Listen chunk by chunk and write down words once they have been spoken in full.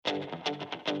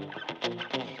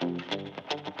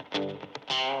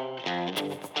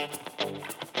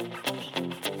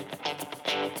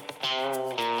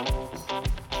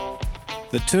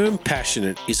The term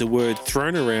passionate is a word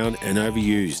thrown around and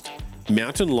overused.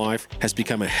 Mountain life has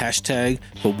become a hashtag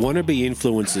for wannabe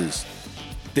influencers.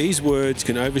 These words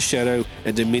can overshadow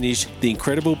and diminish the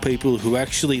incredible people who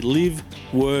actually live,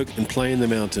 work, and play in the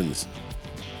mountains.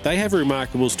 They have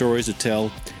remarkable stories to tell,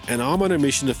 and I'm on a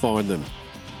mission to find them.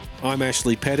 I'm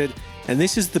Ashley Pettit, and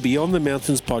this is the Beyond the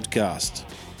Mountains podcast.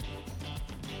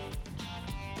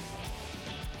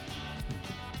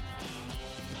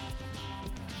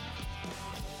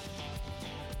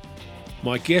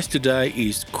 My guest today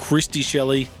is Christy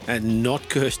Shelley, and not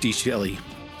Kirsty Shelley.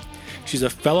 She's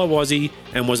a fellow Aussie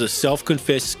and was a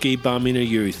self-confessed ski bum in her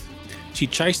youth. She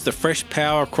chased the fresh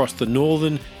power across the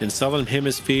northern and southern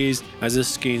hemispheres as a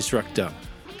ski instructor,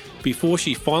 before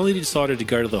she finally decided to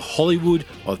go to the Hollywood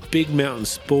of big mountain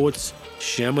sports,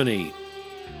 Chamonix.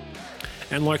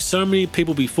 And like so many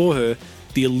people before her,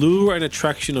 the allure and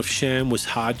attraction of Cham was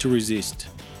hard to resist.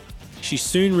 She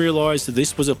soon realised that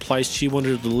this was a place she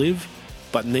wanted to live,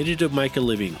 but needed to make a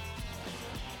living.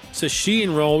 So she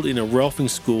enrolled in a Rolfing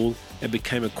school and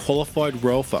became a qualified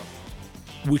Rolfer,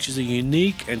 which is a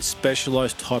unique and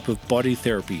specialised type of body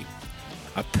therapy.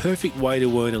 A perfect way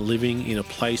to earn a living in a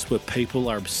place where people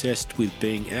are obsessed with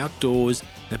being outdoors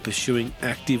and pursuing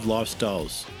active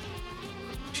lifestyles.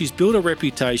 She's built a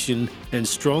reputation and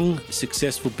strong,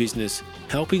 successful business,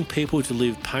 helping people to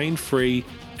live pain-free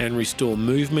and restore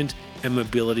movement and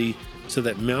mobility so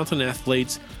that mountain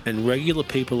athletes and regular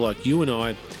people like you and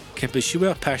I can pursue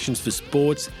our passions for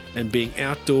sports and being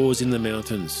outdoors in the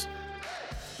mountains.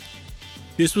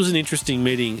 This was an interesting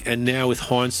meeting, and now with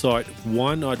hindsight,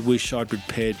 one I'd wish I'd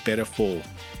prepared better for.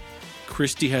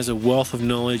 Christy has a wealth of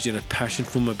knowledge and a passion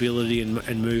for mobility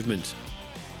and movement.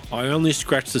 I only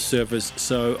scratched the surface,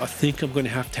 so I think I'm going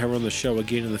to have her on the show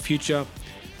again in the future.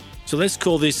 So let's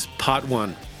call this part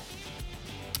one.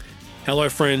 Hello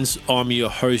friends, I'm your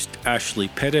host Ashley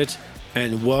Pettit,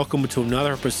 and welcome to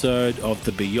another episode of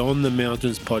the Beyond the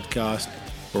Mountains podcast,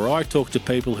 where I talk to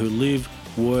people who live,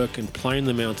 work and play in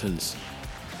the mountains.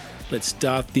 Let's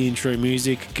start the intro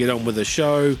music, get on with the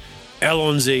show.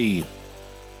 Allons-y.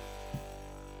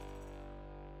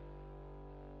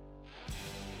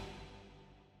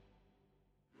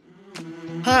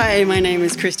 Hi, my name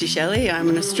is Christy Shelley. I'm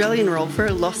an Australian rolfer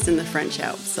lost in the French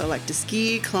Alps. I like to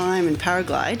ski, climb and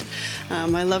paraglide.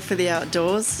 My love for the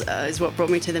outdoors is what brought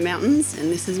me to the mountains,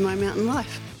 and this is my mountain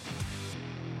life.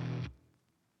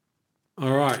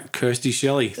 All right, Kirsty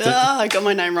Shelley. I got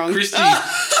my name wrong. Christy,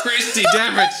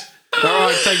 damn it. All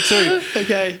right, take two.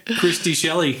 Okay. Christy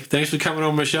Shelley, thanks for coming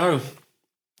on my show.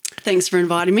 Thanks for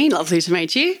inviting me. Lovely to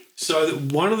meet you. So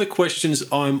one of the questions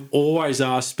I'm always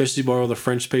asked, especially by all the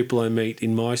French people I meet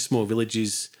in my small village,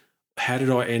 is how did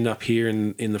I end up here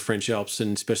in the French Alps,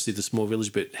 and especially the small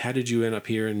village, but how did you end up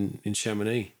here in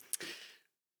Chamonix?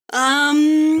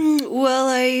 Well,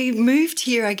 I moved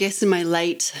here, I guess, in my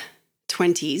late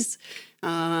 20s.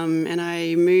 And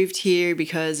I moved here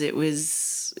because it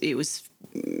was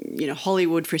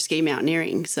Hollywood for ski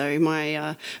mountaineering. So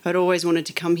I'd always wanted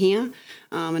to come here.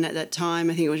 And at that time,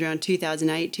 I think it was around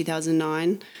 2008,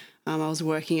 2009, I was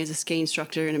working as a ski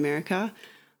instructor in America.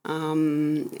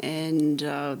 And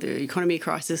the economy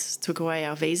crisis took away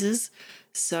our visas.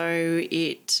 So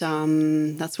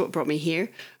that's what brought me here.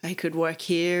 I could work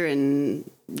here, and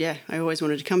I always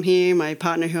wanted to come here. My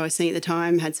partner, who I was seeing at the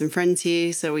time, had some friends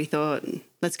here, so we thought,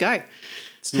 let's go.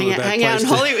 Hang out in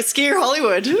Hollywood, skier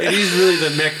Hollywood. It is really the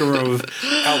mecca of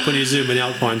alpinism and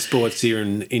alpine sports here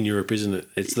in Europe, isn't it?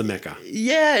 It's the mecca.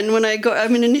 Yeah, and when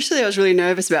initially I was really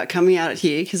nervous about coming out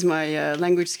here because my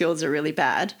language skills are really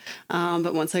bad.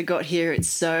 But once I got here, it's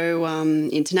so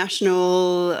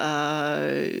international.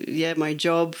 My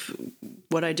job,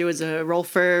 what I do as a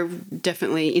rolfer,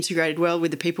 definitely integrated well with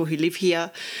the people who live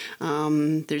here.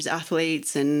 There's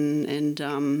athletes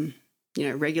and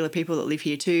regular people that live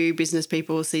here too, business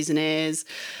people, seasonaires,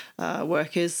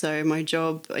 workers. So my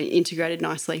job integrated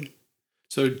nicely.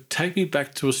 So take me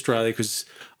back to Australia, because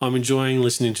I'm enjoying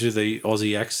listening to the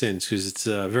Aussie accents, because it's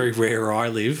very rare where I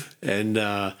live. And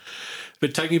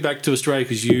but take me back to Australia,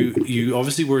 because you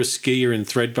obviously were a skier in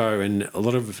Thredbo, and a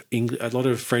lot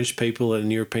of French people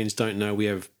and Europeans don't know we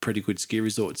have pretty good ski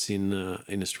resorts in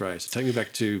Australia. So take me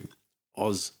back to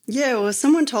Oz. Yeah, well,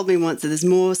 someone told me once that there's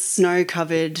more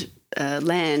snow-covered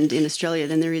land in Australia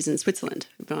than there is in Switzerland.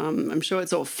 I'm sure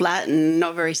it's all flat and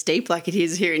not very steep like it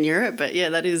is here in Europe, but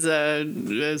that is a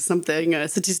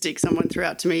statistic someone threw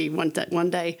out to me one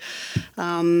day. So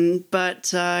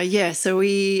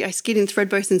I skied in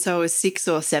Thredbo since I was 6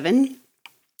 or 7.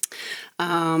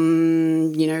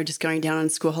 Just going down on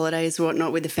school holidays or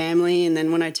whatnot with the family. And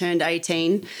then when I turned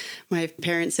 18, my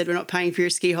parents said, we're not paying for your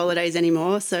ski holidays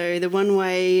anymore. So the one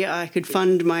way I could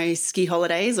fund my ski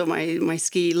holidays or my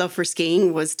ski love for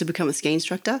skiing was to become a ski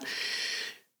instructor.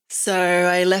 So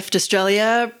I left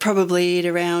Australia probably at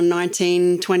around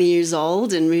 19, 20 years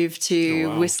old and moved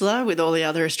to Whistler with all the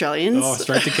other Australians. Oh,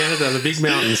 straight to Canada, the big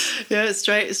mountains. Yeah,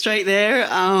 straight there,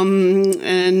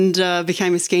 and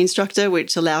became a ski instructor,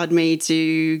 which allowed me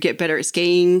to get better at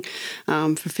skiing,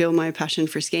 fulfill my passion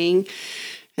for skiing.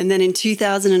 And then in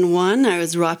 2001, I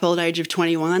was ripe old age of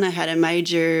 21, I had a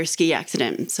major ski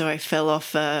accident. So I fell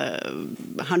off a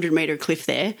 100-metre cliff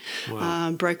there,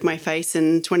 broke my face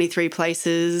in 23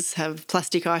 places, have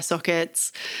plastic eye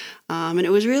sockets. And it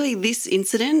was really this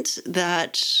incident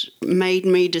that made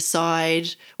me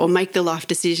decide or make the life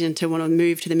decision to want to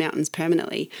move to the mountains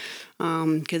permanently.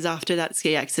 Because after that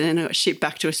ski accident, I got shipped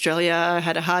back to Australia. I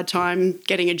had a hard time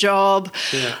getting a job.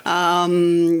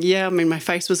 My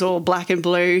face was all black and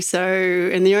blue.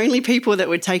 And the only people that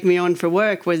would take me on for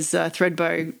work was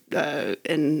Thredbo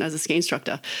and as a ski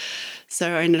instructor.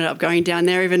 So I ended up going down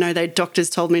there, even though the doctors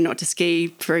told me not to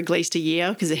ski for at least a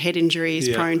year because a head injury is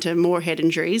prone to more head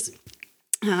injuries.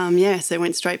 So I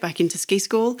went straight back into ski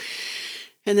school.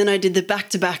 And then I did the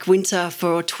back-to-back winter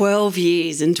for 12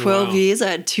 years. In 12 years,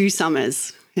 I had 2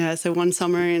 summers. Yeah, so one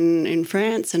summer in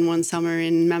France and one summer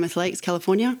in Mammoth Lakes,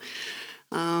 California.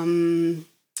 So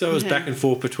it was back and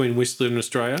forth between Whistler and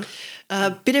Australia?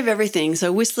 A bit of everything.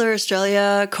 So Whistler,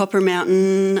 Australia, Copper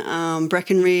Mountain,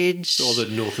 Breckenridge. All the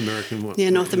North American ones.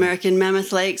 Yeah, North American.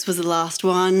 Mammoth Lakes was the last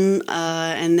one.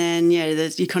 And then,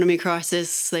 the economy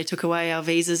crisis, they took away our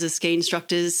visas as ski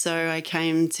instructors. So I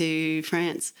came to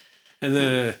France.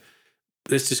 And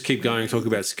let's just keep going and talk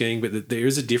about skiing, but there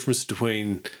is a difference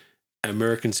between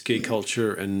American ski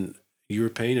culture and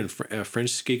European and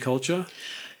French ski culture.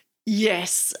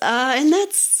 Yes, and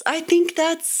I think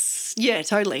that's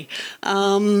totally.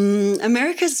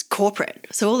 America's corporate,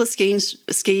 so all the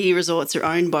ski resorts are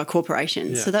owned by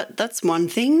corporations. So that's one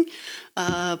thing.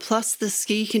 Plus, the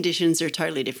ski conditions are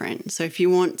totally different. So if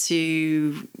you want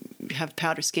to have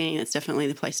powder skiing, that's definitely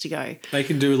the place to go. They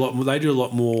can do a lot more. They do a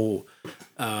lot more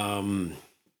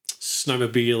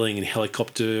snowmobiling and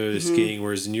helicopter skiing,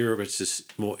 whereas in Europe it's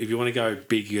just more. If you want to go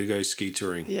big, you got to go ski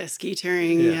touring. Yeah, ski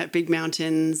touring at big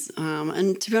mountains.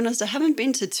 And to be honest, I haven't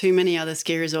been to too many other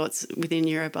ski resorts within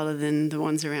Europe other than the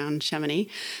ones around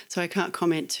Chamonix, so I can't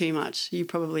comment too much. You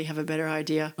probably have a better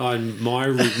idea. In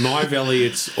my valley,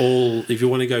 it's all. If you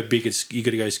want to go big, you got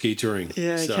to go ski touring.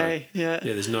 Yeah. So, okay. Yeah.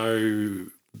 Yeah. There's no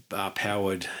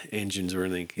powered engines or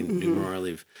anything in where I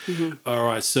live. All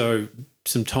right, so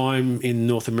some time in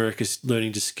North America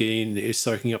learning to ski and is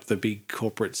soaking up the big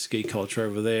corporate ski culture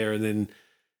over there, and then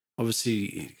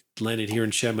obviously landed here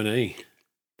in Chamonix.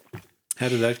 How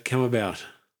did that come about?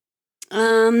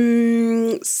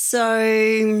 Well,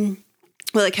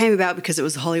 it came about because it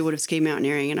was the Hollywood of ski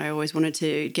mountaineering and I always wanted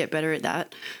to get better at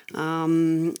that.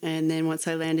 And then once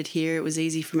I landed here, it was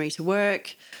easy for me to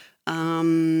work.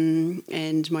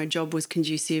 And my job was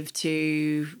conducive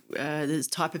to the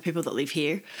type of people that live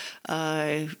here.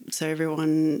 So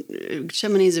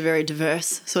Chamonix is a very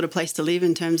diverse sort of place to live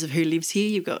in terms of who lives here.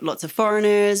 You've got lots of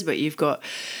foreigners, but you've got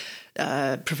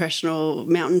professional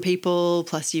mountain people,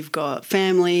 plus you've got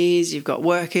families, you've got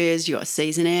workers, you've got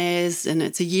seasonaires, and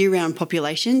it's a year-round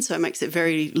population, so it makes it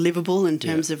very livable in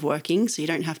terms of working, so you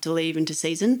don't have to leave into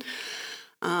season.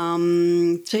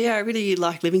 I really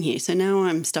like living here. So now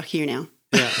I'm stuck here now.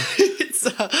 Yeah.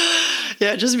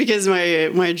 Just because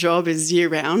my job is year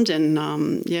round and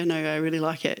I really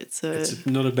like it. It's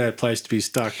not a bad place to be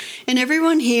stuck. And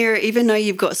everyone here, even though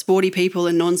you've got sporty people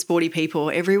and non-sporty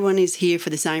people, everyone is here for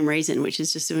the same reason, which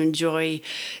is just to enjoy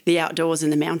the outdoors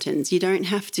and the mountains. You don't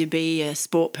have to be a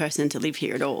sport person to live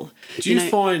here at all. Do you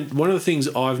find one of the things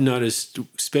I've noticed,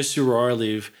 especially where I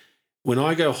live, when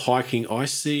I go hiking, I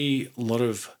see a lot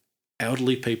of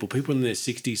elderly people in their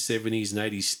 60s, 70s and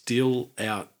 80s still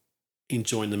out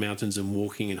enjoying the mountains and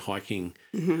walking and hiking.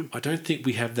 I don't think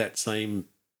we have that same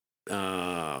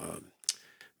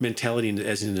mentality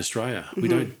as in Australia. We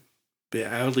don't.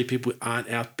 Elderly people aren't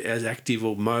out as active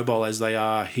or mobile as they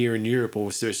are here in Europe, or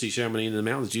especially Chamonix in the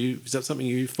mountains. Is that something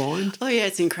you find? Oh yeah,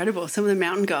 it's incredible. Some of the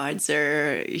mountain guides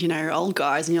are, old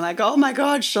guys, and you're like, oh my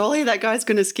God, surely that guy's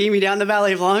going to ski me down the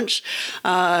Valley of Blanche.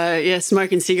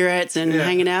 Smoking cigarettes and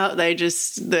hanging out.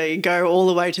 They go all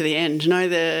the way to the end.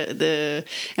 And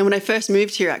when I first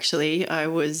moved here, actually, I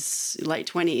was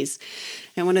late 20s.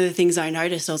 And one of the things I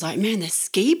noticed, I was like, man, the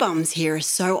ski bums here are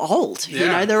so old.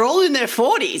 Yeah. They're all in their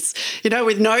 40s.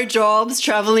 with no jobs,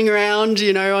 traveling around,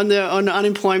 on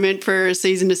unemployment for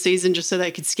season to season just so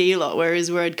they could ski a lot.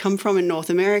 Whereas where I'd come from in North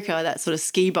America, that sort of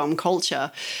ski bum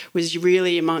culture was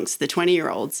really amongst the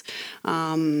 20-year-olds.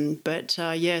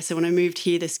 So when I moved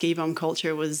here, the ski bum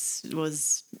culture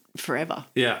was forever.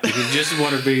 Yeah, you just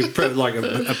want to be like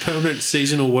a permanent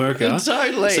seasonal worker.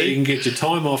 Totally. So you can get your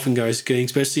time off and go skiing,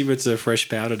 especially if it's a fresh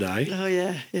powder day. Oh,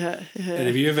 yeah. And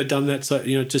have you ever done that, so,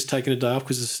 just taken a day off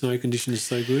because the snow condition is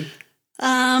so good?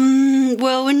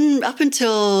 Well, up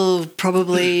until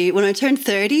probably when I turned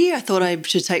 30, I thought I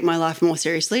should take my life more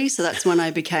seriously. So that's when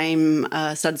I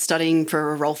started studying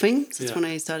for Rolfing. So that's when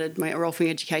I started my Rolfing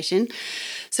education.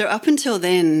 So up until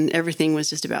then, everything was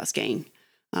just about skiing.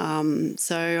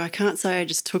 So I can't say I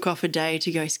just took off a day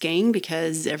to go skiing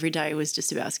because every day was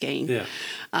just about skiing. Yeah.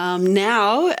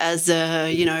 Now, as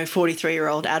a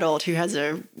 43-year-old adult who has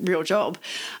a real job,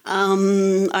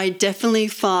 I definitely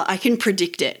I can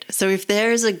predict it. So if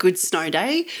there is a good snow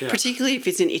day, particularly if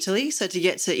it's in Italy, so to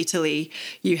get to Italy,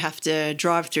 you have to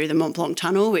drive through the Mont Blanc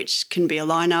tunnel, which can be a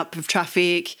lineup of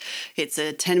traffic. It's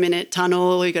a 10-minute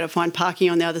tunnel. You've got to find parking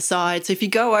on the other side. So if you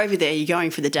go over there, you're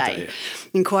going for the day.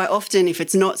 And quite often, if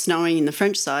it's not snowing in the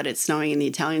French side, it's snowing in the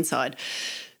Italian side.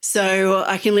 So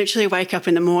I can literally wake up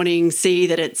in the morning, see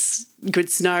that it's good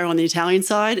snow on the Italian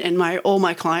side, and all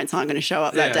my clients aren't going to show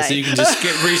up that day. So you can just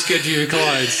reschedule your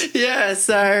clients.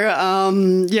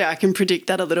 I can predict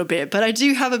that a little bit. But I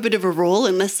do have a bit of a rule,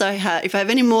 if I have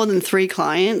any more than 3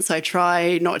 clients, I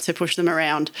try not to push them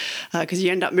around because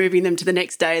you end up moving them to the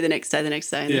next day, and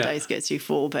the days gets too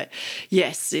full. But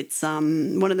yes, it's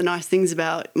one of the nice things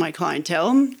about my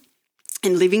clientele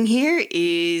and living here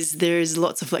is there's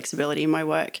lots of flexibility in my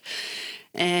work.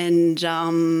 And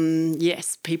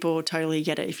yes, people totally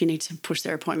get it if you need to push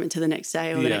their appointment to the next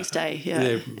day or the next day.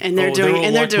 Yeah. They're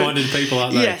doing like-minded people,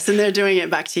 aren't they? Yes, and they're doing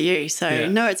it back to you. So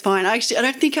no, it's fine. I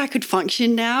don't think I could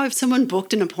function now. If someone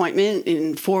booked an appointment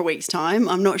in 4 weeks' time,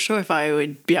 I'm not sure if I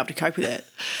would be able to cope with it.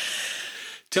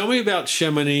 Tell me about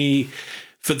Chamonix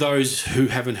for those who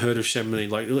haven't heard of Chamonix.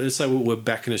 Like, let's say we're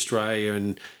back in Australia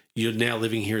and you're now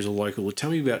living here as a local. Tell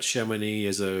me about Chamonix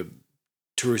as a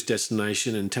tourist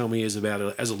destination, and tell me as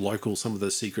a local some of the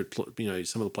secret,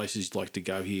 some of the places you'd like to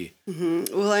go here.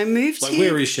 Mm-hmm. Well, I moved here.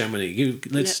 Where is Chamonix?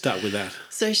 Let's start with that.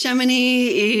 So Chamonix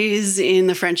is in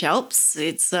the French Alps.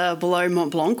 It's below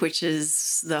Mont Blanc, which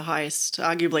is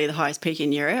arguably the highest peak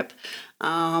in Europe.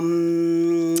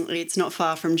 It's not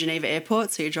far from Geneva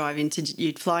Airport, so you'd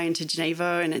fly into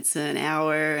Geneva, and it's an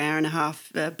hour and a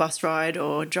half bus ride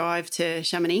or drive to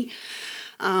Chamonix.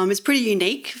 It's pretty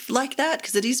unique like that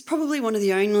because it is probably one of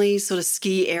the only sort of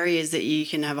ski areas that you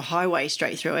can have a highway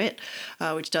straight through it,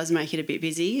 which does make it a bit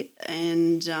busy.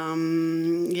 And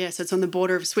so it's on the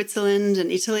border of Switzerland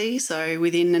and Italy. So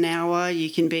within an hour, you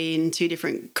can be in 2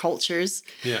 different cultures,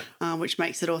 which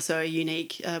makes it also a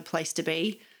unique place to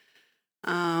be.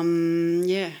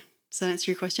 Does that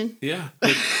answer your question? Yeah.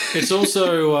 It's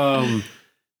also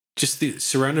just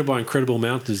surrounded by incredible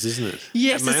mountains, isn't it?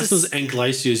 Yes. Mountains and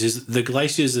glaciers. The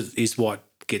glaciers is what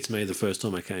gets me the first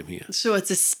time I came here. So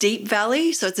it's a steep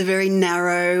valley. So it's a very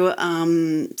narrow,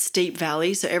 steep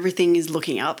valley. So everything is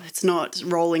looking up. It's not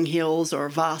rolling hills or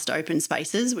vast open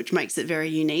spaces, which makes it very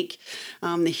unique.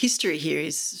 The history here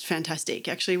is fantastic.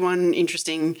 Actually, one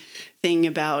interesting thing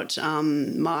about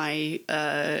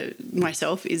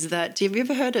myself is that, have you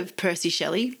ever heard of Percy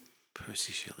Shelley?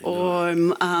 Percy Shelley. Or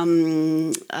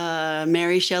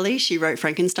Mary Shelley. She wrote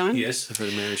Frankenstein. Yes, I've heard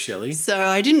of Mary Shelley. So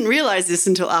I didn't realise this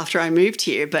until after I moved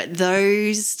here, but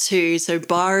those 2, so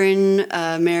Byron,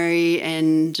 Mary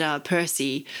and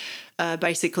Percy,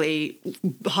 basically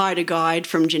hired a guide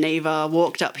from Geneva,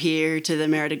 walked up here to the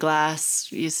Mer de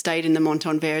Glace, you stayed in the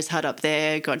Montanvers hut up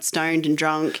there, got stoned and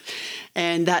drunk,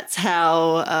 and that's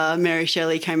how Mary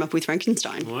Shelley came up with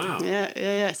Frankenstein. Wow.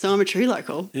 Yeah. So I'm a true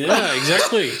local. Yeah,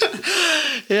 exactly.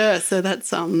 So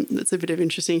that's a bit of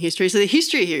interesting history. So the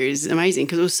history here is amazing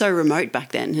because it was so remote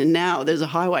back then, and now there's a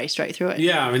highway straight through it.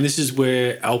 Yeah, I mean, this is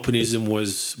where alpinism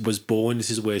was born.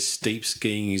 This is where steep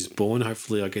skiing is born.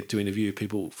 Hopefully I get to interview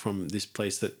people from this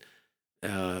place that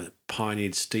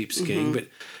pioneered steep skiing.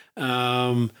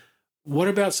 Mm-hmm. But what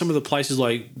about some of the places,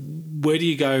 like where do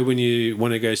you go when you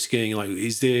want to go skiing? Like,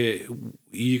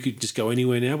 you could just go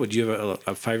anywhere now, but do you have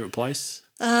a favourite place?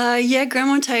 Yeah, Grand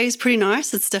Montet is pretty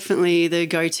nice. It's definitely the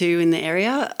go-to in the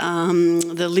area.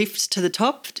 The lift to the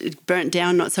top it burnt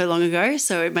down not so long ago,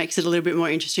 so it makes it a little bit more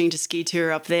interesting to ski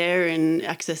tour up there and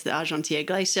access the Argentière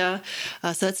Glacier.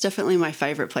 So that's definitely my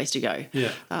favourite place to go.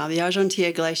 Yeah. The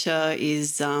Argentière Glacier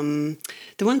is the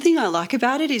one thing I like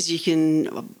about it is you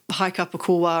can hike up a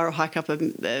couloir or hike up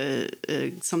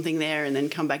something there and then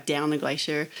come back down the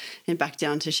glacier and back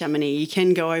down to Chamonix. You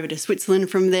can go over to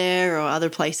Switzerland from there or other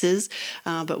places.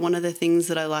 But one of the things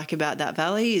that I like about that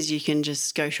valley is you can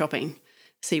just go shopping,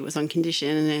 see what's on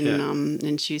condition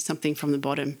and choose something from the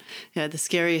bottom. Yeah, the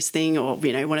scariest thing or,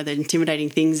 one of the intimidating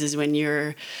things is when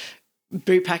you're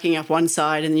boot packing up one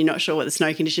side and you're not sure what the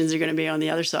snow conditions are going to be on the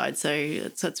other side. So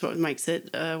that's what makes it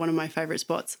one of my favourite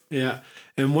spots. Yeah.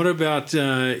 And what about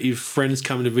if friends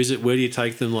come to visit, where do you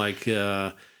take them? Like,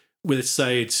 let's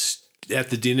say it's at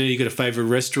the dinner, you got a favourite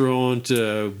restaurant,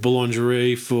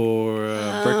 boulangerie for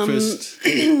breakfast?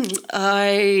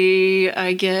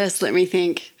 I guess, let me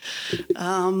think.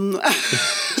 I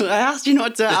asked you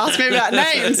not to ask me about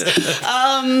names.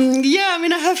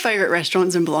 I have favourite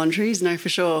restaurants and boulangeries, no, for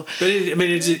sure. But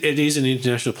it is an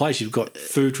international place. You've got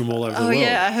food from all over the world. Oh,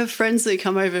 yeah. I have friends that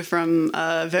come over from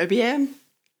Verbier.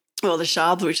 Well, the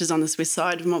Charbes, which is on the Swiss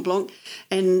side of Mont Blanc,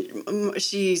 and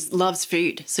she loves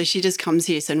food, so she just comes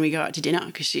here. So when we go out to dinner,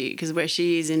 because where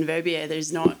she is in Verbier,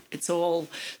 it's all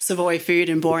Savoy food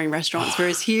and boring restaurants.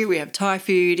 Whereas here we have Thai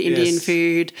food, Indian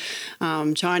food,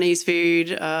 Chinese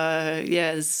food.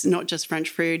 It's not just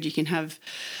French food. You can have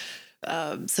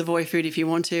Savoy food if you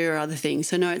want to, or other things.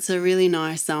 So no, it's a really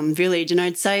nice village, and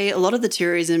I'd say a lot of the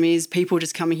tourism is people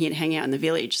just coming here to hang out in the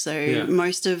village. So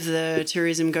most of the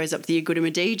tourism goes up the Agouti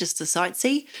Midi just to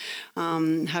sightsee,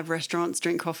 have restaurants,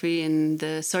 drink coffee, and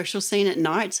the social scene at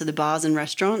night. So the bars and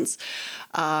restaurants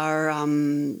are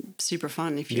super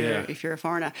fun if you're a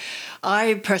foreigner.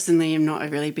 I personally am not a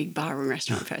really big bar and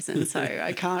restaurant person, so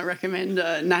I can't recommend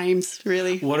names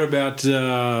really. What about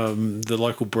the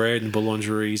local bread and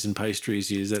boulangeries and pastries?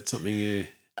 Is that something you...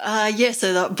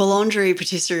 So the boulangerie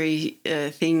patisserie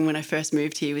thing when I first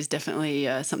moved here was definitely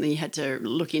something you had to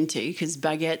look into because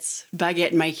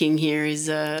baguette making here is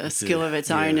a skill of its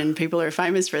own and people are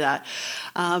famous for that.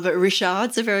 But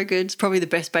Richard's are very good. It's probably the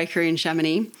best bakery in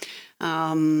Chamonix.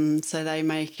 So they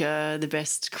make the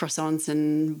best croissants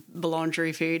and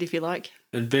boulangerie food, if you like.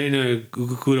 And being a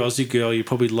good Aussie girl, you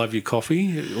probably love your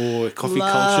coffee or coffee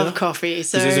culture. Love coffee.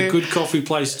 So there's a good coffee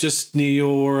place just near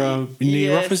your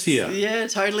office here. Yeah,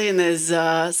 totally. And there's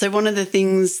so one of the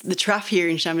things, the truff here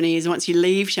in Chamonix is once you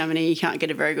leave Chamonix, you can't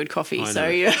get a very good coffee. So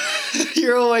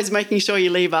you're always making sure you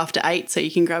leave after 8 so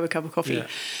you can grab a cup of coffee.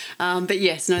 Yeah. But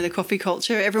yes, the coffee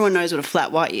culture, everyone knows what a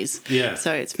flat white is. Yeah.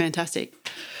 So it's fantastic.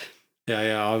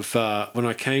 Yeah. I've when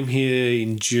I came here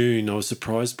in June, I was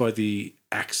surprised by the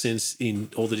accents in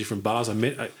all the different bars. I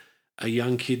met a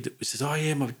young kid that says, "Oh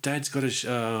yeah, my dad's got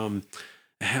a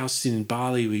house in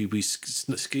Bali. We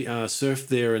surf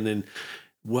there," and then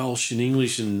Welsh and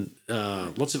English and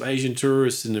lots of Asian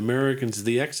tourists and Americans.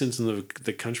 The accents in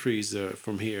the countries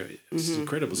from here, it's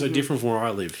incredible. So different from where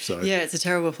I live. So yeah, it's a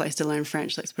terrible place to learn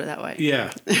French. Let's put it that way.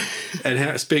 Yeah.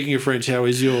 And speaking of French, how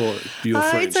is your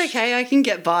French? It's okay. I can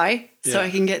get by. So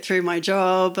I can get through my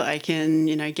job. I can,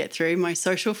 get through. My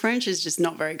social French is just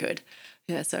not very good.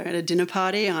 Yeah. So at a dinner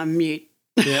party, I'm mute.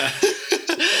 Yeah.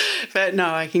 But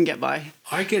no, I can get by.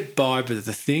 I get by, but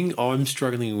the thing I'm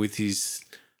struggling with is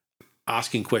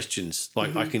asking questions.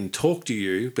 Like I can talk to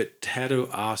you, but how to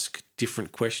ask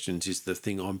different questions is the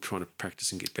thing I'm trying to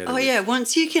practice and get better with. Yeah.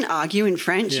 Once you can argue in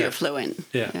French, you're fluent.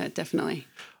 Yeah, definitely.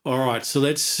 All right. So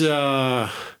let's,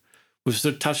 we've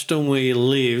sort of touched on where you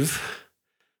live.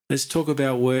 Let's talk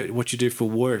about what you do for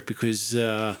work because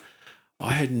I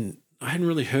hadn't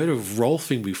really heard of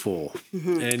Rolfing before.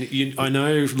 And I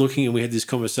know looking and we had this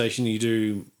conversation, you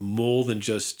do more than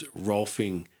just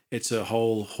Rolfing. It's a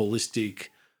whole holistic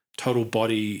total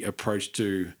body approach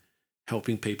to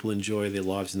helping people enjoy their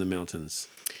lives in the mountains.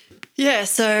 Yeah,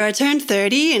 so I turned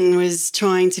 30 and was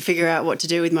trying to figure out what to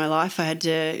do with my life. I had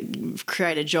to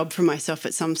create a job for myself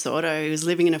at some sort. I was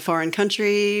living in a foreign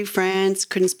country, France,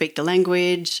 couldn't speak the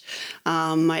language.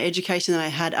 My education that I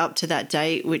had up to that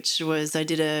date, which was I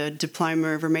did a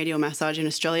diploma of remedial massage in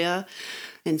Australia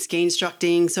and ski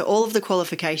instructing. So all of the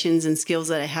qualifications and skills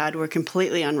that I had were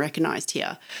completely unrecognised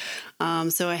here.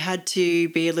 So I had to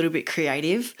be a little bit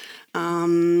creative. So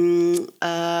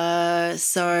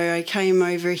I came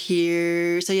over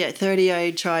here. So yeah, at 30,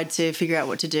 I tried to figure out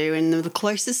what to do. And the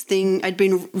closest thing, I'd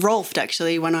been Rolfed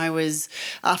actually when I was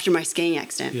after my skiing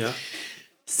accident. Yeah.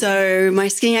 So my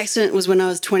skiing accident was when I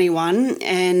was 21,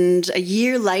 and a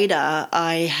year later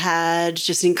I had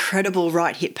just incredible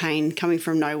right hip pain coming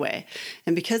from nowhere.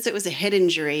 And because it was a head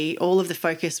injury, all of the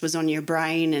focus was on your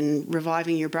brain and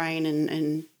reviving your brain,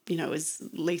 and it was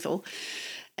lethal.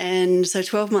 And so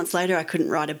 12 months later, I couldn't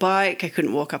ride a bike. I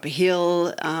couldn't walk up a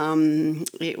hill. Nobody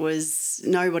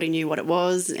knew what it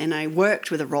was. And I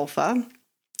worked with a rolfer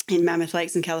in Mammoth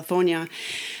Lakes in California,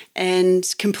 and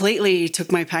completely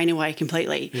took my pain away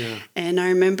completely. Yeah. And I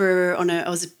remember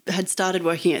had started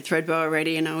working at Threadbow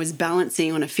already, and I was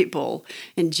balancing on a fitball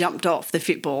and jumped off the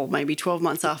fitball maybe 12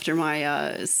 months after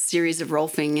my series of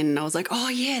rolfing. And I was like, oh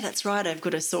yeah, that's right, I've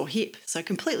got a sore hip. So I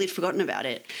completely forgotten about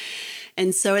it.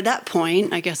 And so at that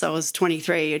point, I guess I was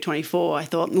 23 or 24, I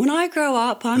thought, when I grow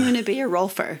up, I'm going to be a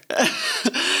rolfer.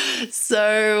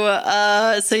 So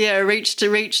I reached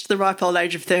the ripe old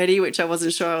age of 30, which I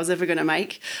wasn't sure I was ever going to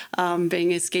make,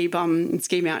 being a ski bum and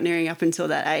ski mountaineering up until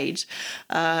that age.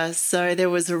 So there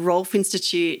was a Rolf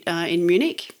Institute in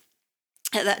Munich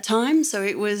at that time. So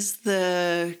it was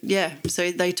so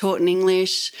they taught in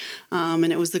English,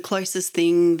 and it was the closest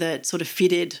thing that sort of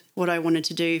fitted what I wanted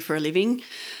to do for a living.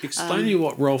 Explain to me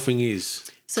what rolfing is.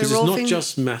 Because it's not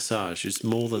just massage, it's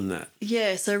more than that.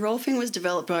 Yeah, so rolfing was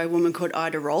developed by a woman called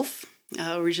Ida Rolf,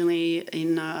 originally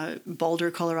in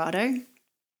Boulder, Colorado.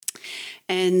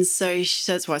 And so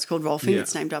that's why it's called rolfing. Yeah.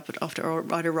 It's named after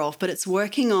Ida Rolf, but it's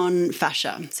working on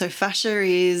fascia. So fascia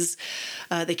is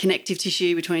the connective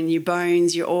tissue between your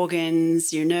bones, your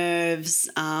organs, your nerves,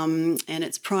 and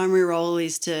its primary role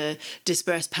is to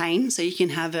disperse pain. So you can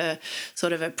have a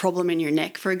sort of a problem in your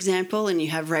neck, for example, and you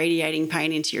have radiating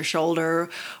pain into your shoulder,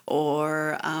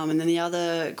 and then the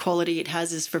other quality it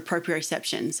has is for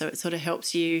proprioception. So it sort of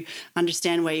helps you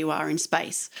understand where you are in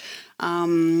space.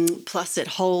 Plus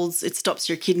it stops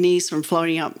your kidneys from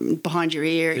floating up behind your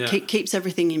ear. Yeah. It keeps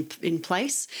everything in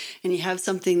place. And you have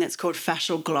something that's called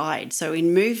fascial glide. So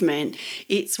in movement,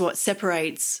 it's what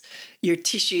separates your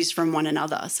tissues from one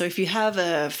another. So if you have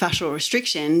a fascial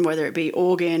restriction, whether it be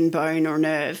organ, bone or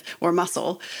nerve or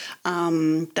muscle,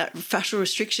 that fascial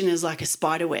restriction is like a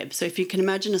spider web. So if you can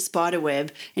imagine a spider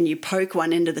web and you poke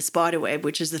one end of the spider web,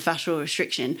 which is the fascial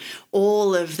restriction,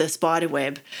 all of the spider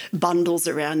web bundles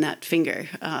around that finger.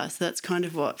 So that's kind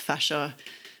of what fascia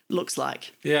looks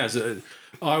like. Yeah, so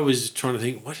I was trying to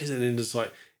think, what is it? And it's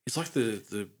like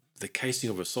the casing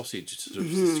of a sausage. It sort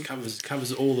of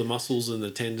covers all the muscles and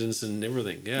the tendons and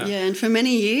everything. Yeah. Yeah, and for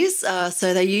many years,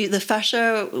 the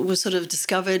fascia was sort of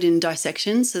discovered in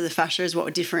dissection. So the fascia is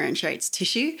what differentiates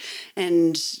tissue.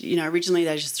 And, originally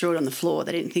they just threw it on the floor.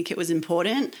 They didn't think it was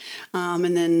important.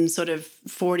 And then sort of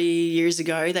 40 years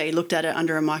ago, they looked at it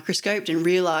under a microscope and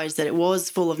realised that it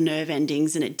was full of nerve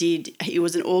endings, and it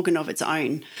was an organ of its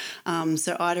own.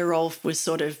 So Ida Rolf was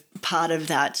sort of part of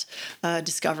that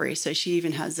discovery. So she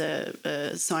even has a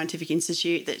scientific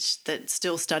institute that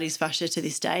still studies fascia to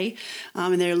this day,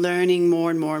 and they're learning more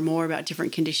and more and more about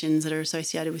different conditions that are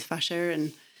associated with fascia,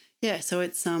 and so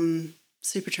it's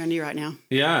super trendy right now.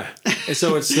 Yeah,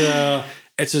 so it's a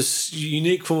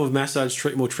unique form of massage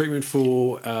treatment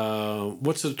for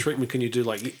what sort of treatment can you do,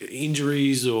 like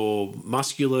injuries or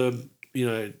muscular?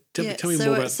 Tell me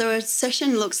more about. So a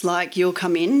session looks like you'll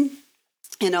come in,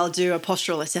 and I'll do a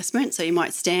postural assessment. So you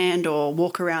might stand or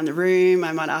walk around the room.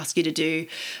 I might ask you to do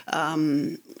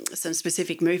some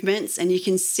specific movements, and you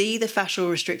can see the fascial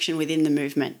restriction within the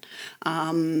movement.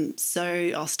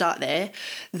 So I'll start there.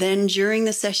 Then during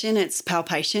the session, it's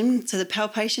palpation. So the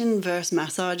palpation versus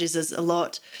massage is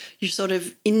you're sort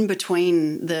of in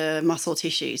between the muscle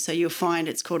tissue. So you'll find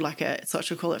it's what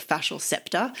you call it fascial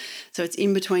septa. So it's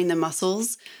in between the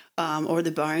muscles. Or the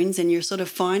bones, and you're sort of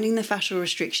finding the fascial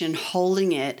restriction,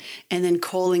 holding it, and then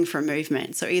calling for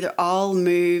movement. So either I'll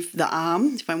move the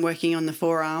arm if I'm working on the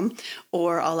forearm,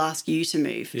 or I'll ask you to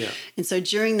move. Yeah. And so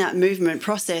during that movement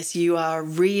process, you are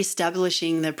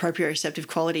re-establishing the proprioceptive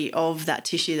quality of that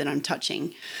tissue that I'm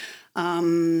touching.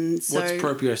 What's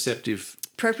proprioceptive?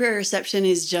 Proprioception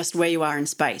is just where you are in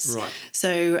space. Right.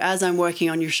 So as I'm working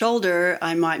on your shoulder,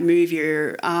 I might move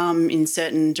your arm in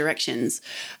certain directions.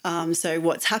 So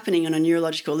what's happening on a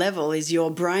neurological level is your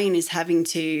brain is having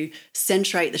to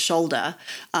centrate the shoulder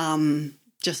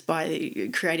just by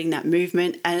creating that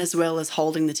movement, as well as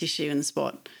holding the tissue in the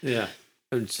spot. Yeah.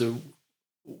 And so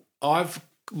I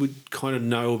would kind of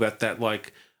know about that,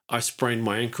 like I sprained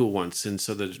my ankle once, and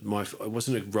so that it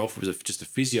wasn't a Rolf, it was just a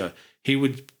physio. He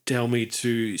would tell me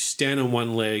to stand on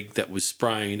one leg that was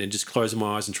sprained and just close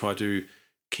my eyes and try to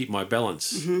keep my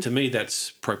balance. Mm-hmm. To me,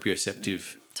 that's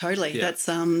proprioceptive. Totally. Yeah. That's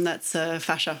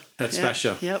fascia. That's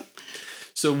fascia. Yep.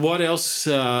 So what else?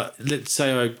 Let's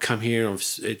say I come here and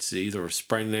it's either a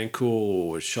sprained ankle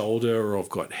or a shoulder, or I've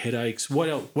got headaches. What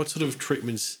else? What sort of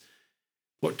treatments?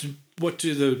 What do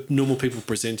the normal people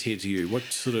present here to you? What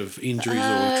sort of injuries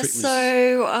or treatments?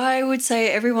 So I would say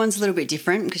everyone's a little bit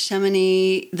different because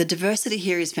Chamonix, the diversity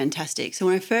here is fantastic. So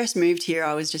when I first moved here,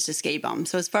 I was just a ski bum.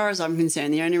 So as far as I'm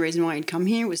concerned, the only reason why I'd come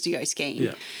here was to go skiing.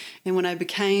 Yeah. And when I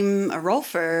became a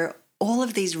rolfer, all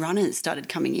of these runners started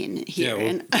coming in here. Yeah,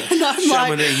 and I'm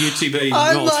Chamonix, UTB.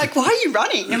 I'm like, why are you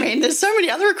running? I mean, there's so many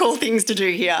other cool things to do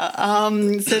here.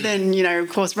 So then, of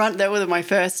course, they were my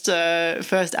first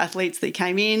athletes that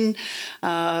came in,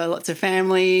 lots of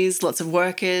families, lots of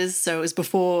workers. So it was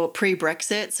before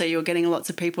pre-Brexit. So you were getting lots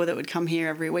of people that would come here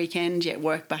every weekend, yet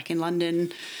work back in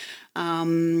London.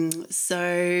 So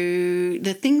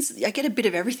the things, I get a bit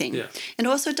of everything. Yeah. And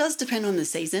also it does depend on the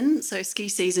season. So ski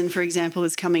season, for example,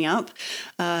 is coming up.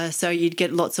 So you'd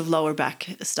get lots of lower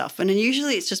back stuff. And then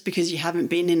usually it's just because you haven't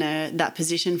been in that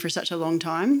position for such a long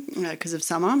time because of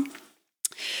summer.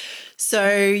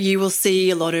 So you will see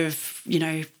a lot of,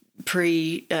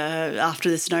 after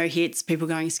the snow hits, people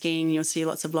going skiing, you'll see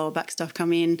lots of lower back stuff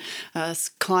come in.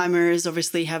 Climbers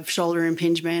obviously have shoulder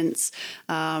impingements,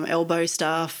 elbow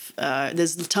stuff.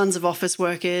 There's tons of office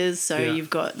workers, so you've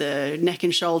got the neck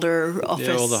and shoulder all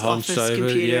the office over,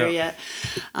 computer.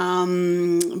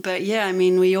 But I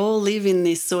mean, we all live in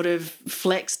this sort of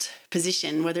flexed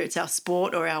position, whether it's our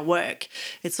sport or our work.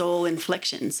 It's all in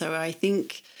flexion. So I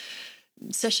think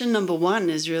session number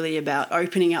 1 is really about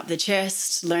opening up the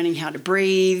chest, learning how to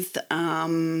breathe,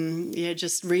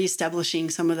 just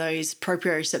reestablishing some of those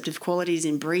proprioceptive qualities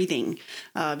in breathing.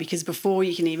 Because before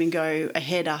you can even go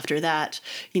ahead after that,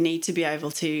 you need to be able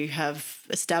to have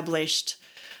established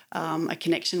a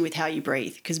connection with how you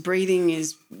breathe, because breathing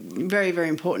is very, very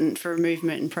important for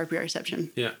movement and proprioception.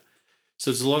 Yeah.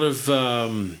 So there's a lot of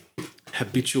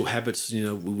habitual habits,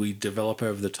 we develop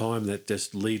over the time that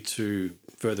just lead to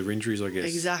further injuries, I guess.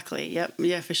 Exactly. Yep.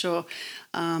 Yeah, for sure.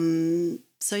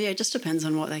 It just depends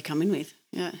on what they come in with.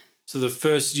 Yeah. So the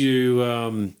first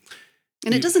and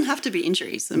it doesn't have to be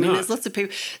injuries. I mean, there's lots of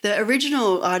people. The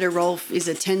original Ida Rolf is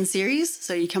a 10 series.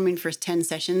 So you come in for 10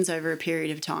 sessions over a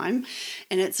period of time.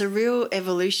 And it's a real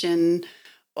evolution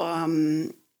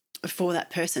for that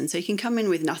person. So you can come in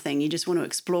with nothing. You just want to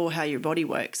explore how your body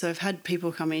works. So I've had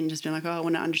people come in just being like, I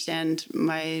want to understand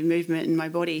my movement and my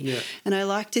body. Yeah. And I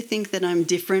like to think that I'm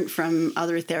different from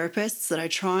other therapists, that I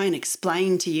try and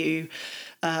explain to you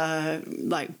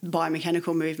like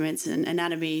biomechanical movements and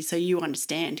anatomy so you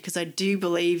understand, because I do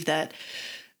believe that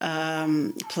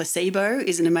placebo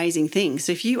is an amazing thing.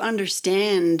 So if you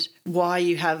understand why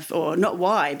you have, or not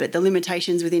why, but the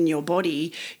limitations within your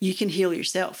body, you can heal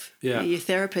yourself. Yeah. Your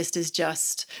therapist is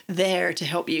just there to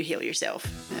help you heal yourself.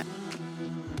 Yeah.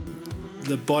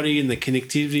 The body and the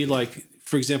connectivity, like,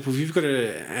 for example, if you've got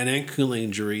an ankle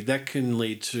injury, that can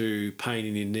lead to pain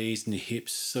in your knees and your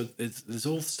hips. So there's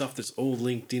all stuff that's all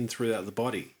linked in throughout the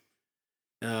body.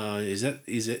 Is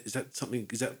that something?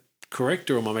 Is that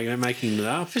correct, or am I making that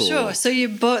up? For sure. So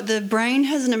the brain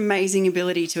has an amazing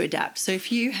ability to adapt. So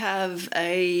if you have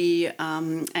a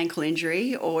ankle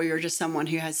injury, or you're just someone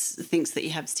who thinks that you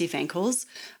have stiff ankles,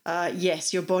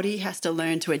 yes, your body has to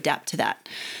learn to adapt to that.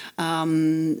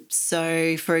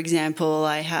 So, for example,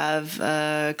 I have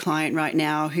a client right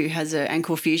now who has an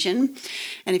ankle fusion,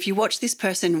 and if you watch this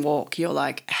person walk, you're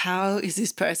like, how is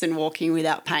this person walking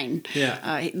without pain?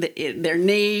 Yeah. Their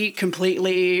knee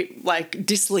completely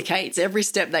dislocates every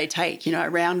step they take,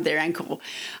 around their ankle.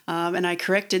 And I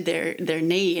corrected their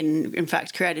knee and, in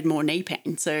fact, created more knee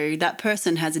pain. So that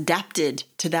person has adapted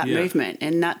to that movement,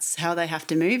 and that's how they have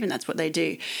to move, and that's what they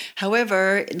do.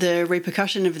 However, the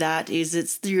repercussion of that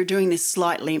is you're doing this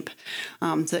slight limp.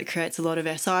 So it creates a lot of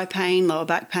SI pain, lower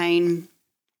back pain.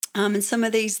 And some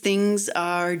of these things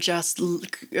are just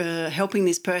helping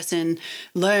this person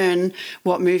learn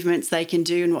what movements they can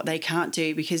do and what they can't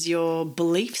do, because your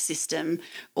belief system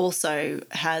also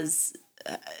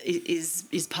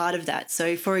is part of that.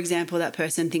 So, for example, that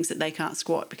person thinks that they can't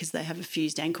squat because they have a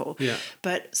fused ankle. Yeah.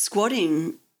 But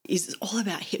squatting is all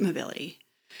about hip mobility.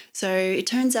 So it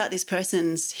turns out this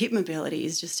person's hip mobility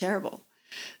is just terrible.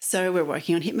 So we're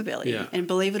working on hip mobility. Yeah. And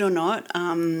believe it or not,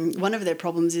 one of their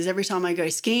problems is every time I go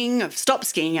skiing, I've stopped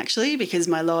skiing actually because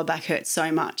my lower back hurts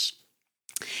so much.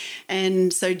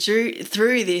 And so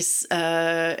through this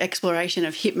exploration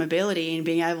of hip mobility and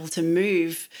being able to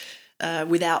move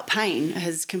without pain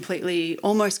has completely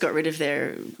almost got rid of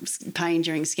their pain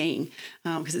during skiing,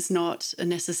 because it's not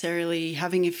necessarily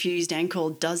having a fused ankle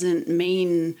doesn't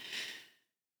mean,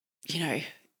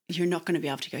 you're not going to be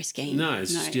able to go skiing. No,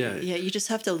 it's just. Yeah, you just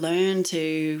have to learn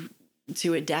to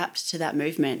to adapt to that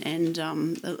movement. And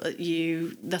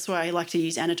that's why I like to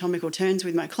use anatomical terms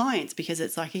with my clients, because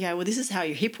it's like, okay, well, this is how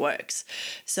your hip works.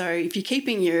 So if you're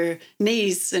keeping your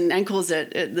knees and ankles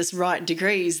at this right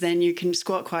degrees, then you can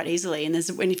squat quite easily. And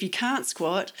if you can't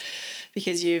squat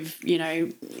because you've,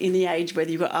 in the age whether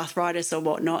you've got arthritis or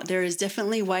whatnot, there is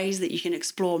definitely ways that you can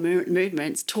explore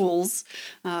movements, tools,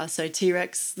 so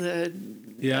T-Rex,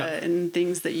 and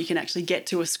things that you can actually get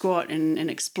to a squat and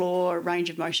explore range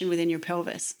of motion within your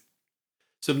pelvis.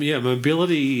 So,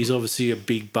 mobility is obviously a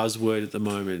big buzzword at the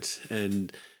moment,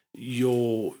 and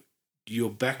your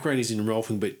background is in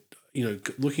rolfing, but,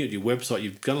 looking at your website,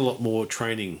 you've done a lot more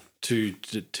training to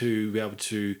be able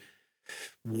to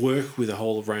work with a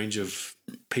whole range of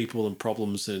people and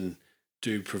problems and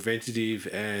do preventative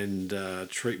and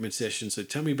treatment sessions. So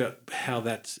tell me about how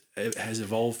that has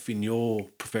evolved in your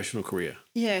professional career.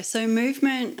 Yeah, so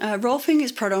movement, rolfing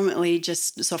is predominantly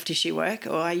just soft tissue work,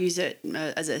 or I use it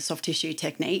as a soft tissue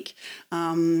technique. There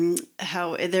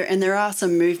are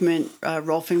some movement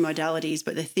rolfing modalities,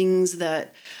 but the things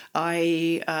that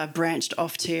I branched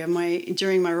off to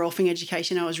during my rolfing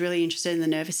education, I was really interested in the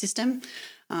nervous system.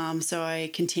 So I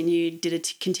did a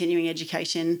continuing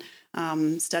education,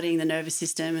 studying the nervous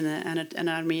system and the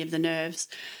anatomy of the nerves,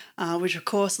 which of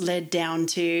course led down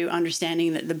to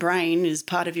understanding that the brain is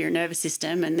part of your nervous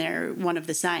system and they're one of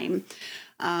the same.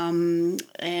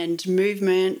 And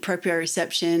movement,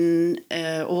 proprioception,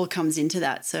 all comes into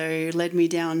that. So led me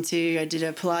down to, I did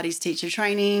a Pilates teacher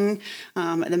training.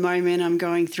 At the moment, I'm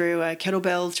going through a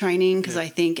kettlebell training because I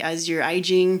think as you're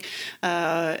aging,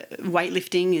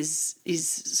 weightlifting is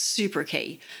super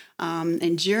key.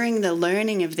 And during the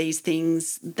learning of these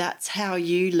things, that's how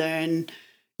you learn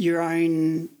your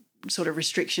own sort of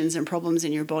restrictions and problems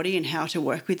in your body and how to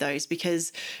work with those,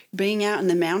 because being out in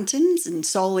the mountains and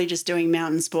solely just doing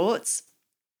mountain sports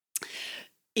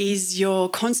is you're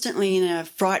constantly in a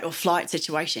fright or flight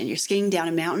situation. You're skiing down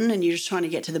a mountain and you're just trying to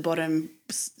get to the bottom,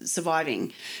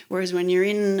 surviving. Whereas when you're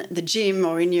in the gym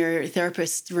or in your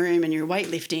therapist's room and you're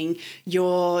weightlifting,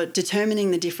 you're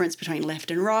determining the difference between left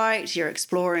and right. You're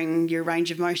exploring your range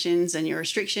of motions and your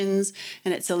restrictions,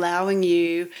 and it's allowing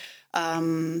you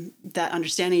that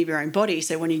understanding of your own body.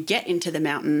 So when you get into the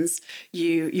mountains,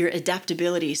 your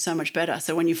adaptability is so much better.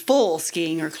 So when you fall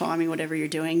skiing or climbing, whatever you're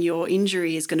doing, your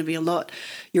injury is going to be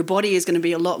your body is going to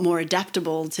be a lot more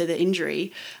adaptable to the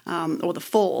injury or the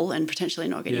fall, and potentially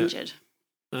not get injured.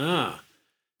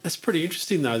 That's pretty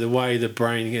interesting though, the way the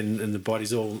brain and the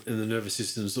body's all, and the nervous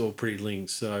system's all pretty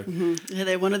linked. So yeah,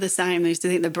 they're one of the same. I used to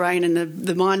think the brain and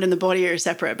the mind and the body are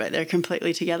separate, but they're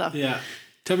completely together. Yeah.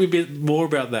 Tell me a bit more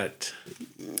about that.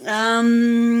 I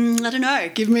don't know.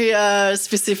 Give me a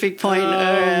specific point.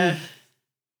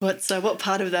 What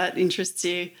part of that interests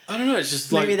you? I don't know. It's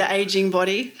just maybe the aging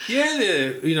body.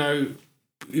 Yeah,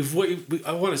 if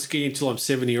I want to ski until I'm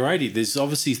 70 or 80, there's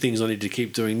obviously things I need to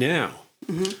keep doing now.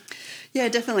 Mm-hmm. Yeah,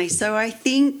 definitely. So I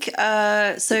think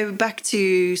so. Back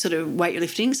to sort of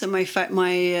weightlifting. So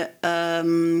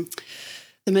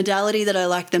the modality that I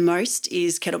like the most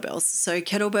is kettlebells. So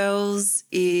kettlebells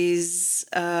is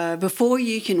before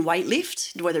you can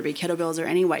weightlift, whether it be kettlebells or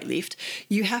any weightlift,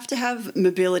 you have to have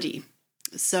mobility.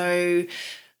 So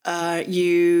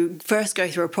you first go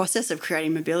through a process of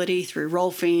creating mobility through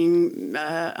rolfing,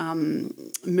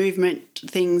 movement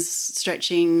things,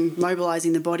 stretching,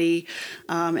 mobilizing the body.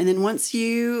 And then once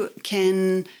you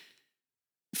can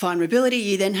find mobility,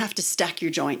 you then have to stack your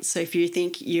joints. So if you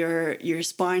think your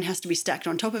spine has to be stacked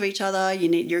on top of each other, you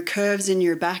need your curves in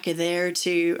your back are there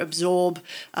to absorb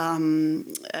for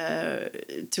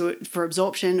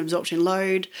absorption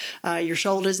load. Your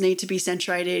shoulders need to be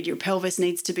centrated. Your pelvis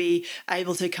needs to be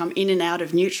able to come in and out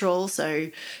of neutral, so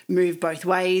move both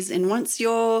ways. And once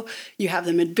you have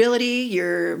the mobility,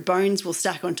 your bones will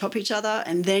stack on top of each other,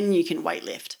 and then you can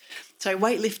weightlift. So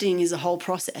weightlifting is a whole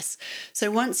process.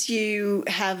 So once you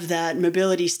have that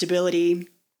mobility, stability,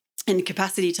 and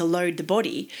capacity to load the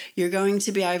body, you're going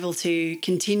to be able to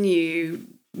continue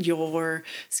your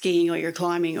skiing or your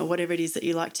climbing or whatever it is that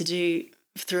you like to do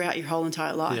throughout your whole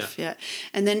entire life. Yeah.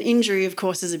 And then injury, of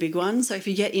course, is a big one. So if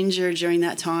you get injured during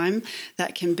that time,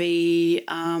 that can be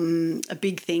a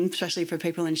big thing, especially for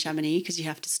people in Chamonix, because you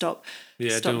have to stop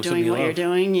doing what you're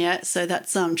doing. Yeah. So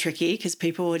that's tricky because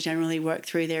people will generally work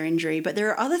through their injury. But there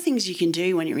are other things you can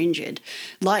do when you're injured,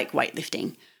 like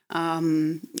weightlifting.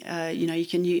 You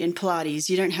can use in Pilates.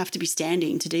 You don't have to be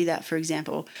standing to do that, for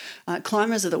example.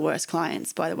 Climbers are the worst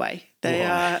clients, by the way. They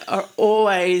are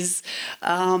always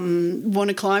want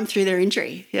to climb through their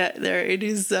injury. Yeah, it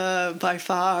is by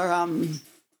far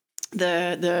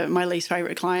my least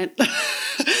favorite client.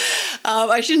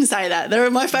 I shouldn't say that. They're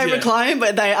my favourite Yeah. client,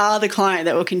 but they are the client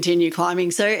that will continue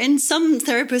climbing. So, and some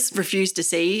therapists refuse to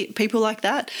see people like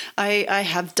that. I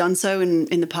have done so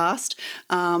in the past,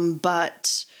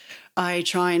 but I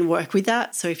try and work with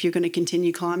that. So if you're going to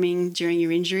continue climbing during your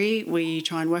injury, we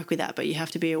try and work with that. But you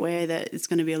have to be aware that it's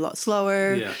going to be a lot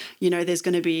slower. Yeah. You know, there's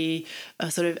going to be a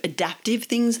sort of adaptive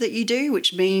things that you do,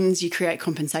 which means you create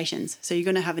compensations. So you're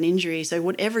going to have an injury. So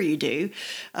whatever you do,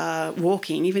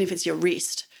 walking, even if it's your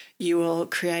wrist, you will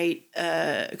create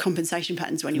compensation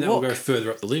patterns when you And walk. that will go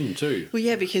further up the limb too. Well,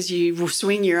 yeah, because you will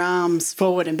swing your arms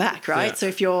forward and back, right? Yeah. So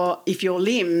if your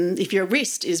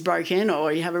wrist is broken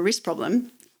or you have a wrist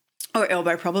problem or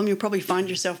elbow problem, you'll probably find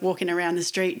yourself walking around the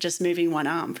street just moving one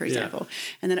arm, for example,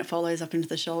 and then it follows up into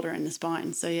the shoulder and the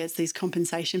spine. So yeah, it's these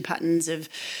compensation patterns of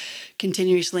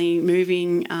continuously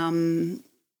moving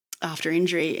after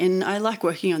injury, and I like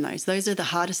working on those. Those are the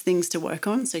hardest things to work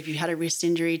on. So if you had a wrist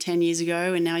injury 10 years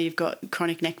ago and now you've got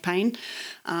chronic neck pain,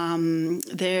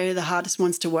 they're the hardest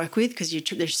ones to work with because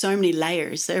there's so many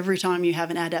layers. So every time you have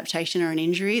an adaptation or an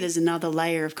injury, there's another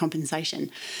layer of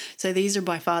compensation. So these are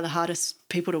by far the hardest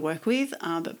people to work with,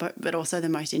 but also the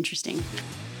most interesting.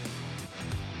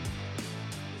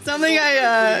 Something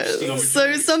I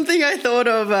thought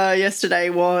of yesterday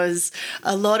was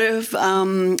a lot of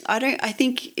I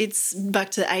think it's back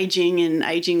to aging and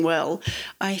aging well.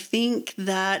 I think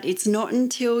that it's not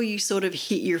until you sort of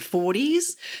hit your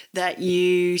 40s that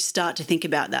you start to think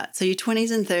about that. So your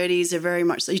 20s and 30s are very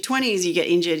much so. Your 20s you get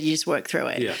injured, you just work through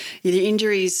it. Yeah. The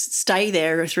injuries stay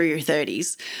there through your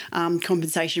 30s.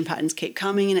 Compensation patterns keep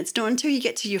coming, and it's not until you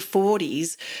get to your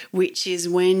 40s, which is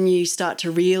when you start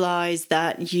to realise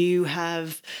that you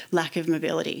have lack of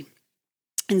mobility.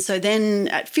 And so then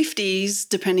at 50s,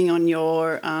 depending on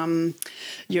your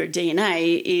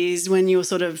DNA, is when you're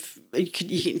sort of,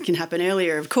 it can happen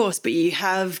earlier, of course, but you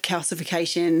have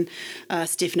calcification,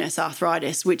 stiffness,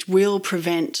 arthritis, which will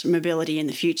prevent mobility in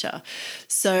the future.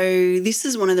 So this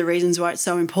is one of the reasons why it's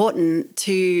so important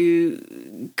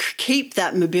to keep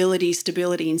that mobility,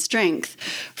 stability and strength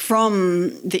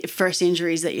from the first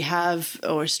injuries that you have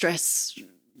or stress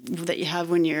that you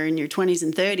have when you're in your 20s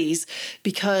and 30s,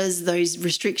 because those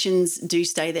restrictions do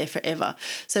stay there forever.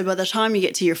 So by the time you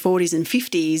get to your 40s and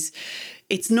 50s,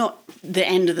 it's not the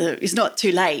end of it's not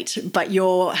too late, but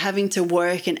you're having to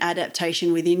work an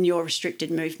adaptation within your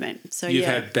restricted movement. So You've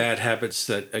had bad habits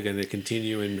that are going to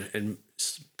continue and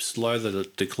slow the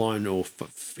decline or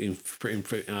fasten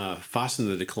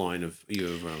the decline of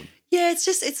your Yeah,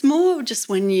 it's more just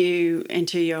when you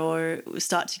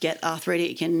start to get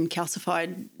arthritic and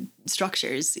calcified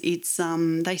structures, it's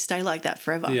they stay like that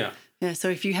forever. Yeah. Yeah, so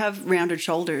if you have rounded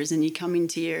shoulders and you come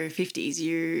into your 50s,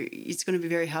 it's going to be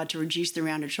very hard to reduce the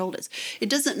rounded shoulders. It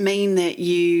doesn't mean that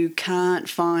you can't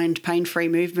find pain-free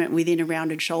movement within a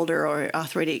rounded shoulder or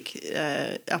arthritic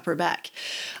upper back.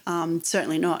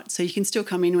 Certainly not. So you can still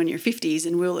come in when you're 50s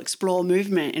and we'll explore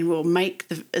movement and we'll make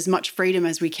as much freedom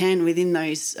as we can within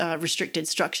those restricted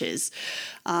structures.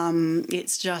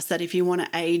 It's just that if you want to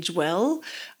age well,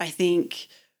 I think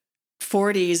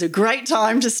 40 is a great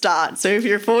time to start. So if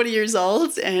you're 40 years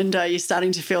old and you're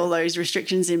starting to feel those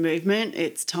restrictions in movement,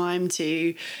 it's time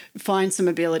to find some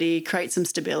mobility, create some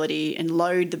stability and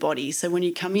load the body. So when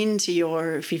you come into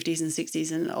your 50s and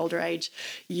 60s and older age,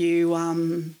 you're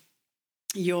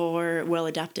well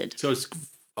adapted. So it's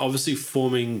obviously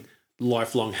forming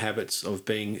lifelong habits of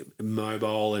being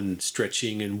mobile and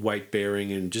stretching and weight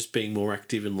bearing and just being more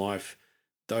active in life.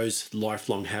 Those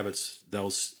lifelong habits,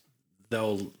 they'll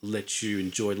let you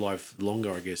enjoy life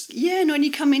longer, I guess. Yeah, and when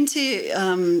you come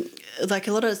into, like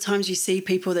a lot of times you see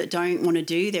people that don't want to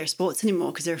do their sports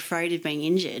anymore because they're afraid of being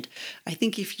injured. I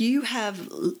think if you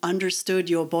have understood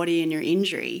your body and your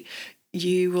injury,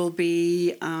 you will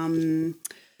be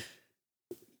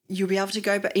you'll be able to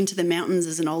go back into the mountains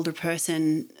as an older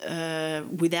person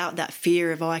without that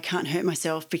fear of, I can't hurt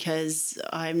myself because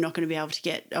I'm not going to be able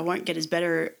to I won't get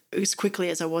as quickly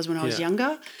as I was when I was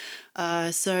younger.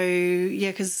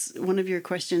 Because one of your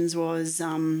questions was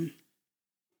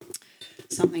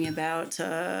something about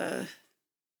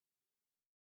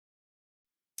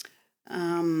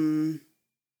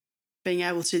being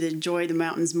able to enjoy the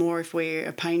mountains more if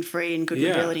we're pain-free and good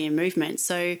mobility and movement.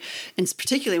 So, and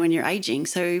particularly when you're aging.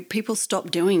 So people stop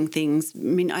doing things. I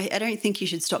mean, I don't think you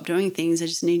should stop doing things. I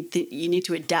just you need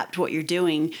to adapt what you're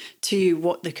doing to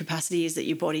what the capacity is that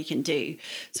your body can do.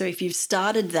 So if you've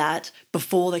started that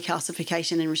before the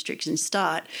calcification and restrictions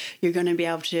start, you're going to be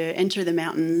able to enter the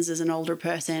mountains as an older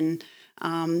person,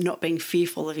 not being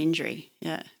fearful of injury.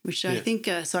 Yeah, which I think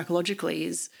psychologically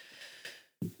is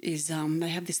they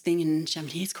have this thing in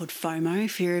Chamonix, it's called FOMO,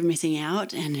 fear of missing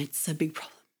out, and it's a big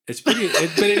problem. but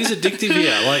it is addictive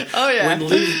here. Like, Oh, yeah.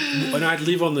 when I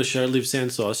live on the show, Liv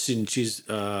Sansos, and she's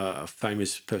a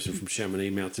famous person from Chamonix,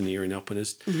 mountaineer and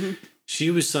alpinist. Mm-hmm. She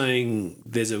was saying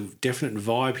there's a definite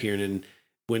vibe here, and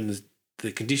when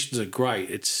the conditions are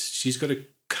great, she's got to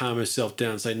calm herself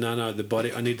down and say, no, the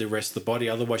body, I need to rest the body,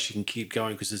 otherwise she can keep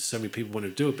going because there's so many people want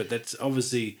to do it. But that's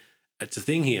obviously, it's a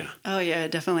thing here. Oh, yeah,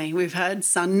 definitely. We've had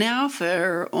sun now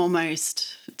for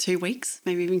almost 2 weeks,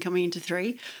 maybe even coming into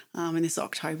 3 in this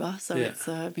October. So Yeah. it's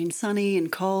been sunny and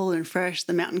cold and fresh.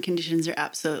 The mountain conditions are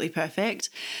absolutely perfect.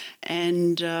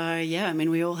 And,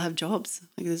 we all have jobs.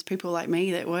 Like, there's people like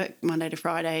me that work Monday to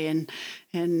Friday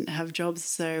and have jobs.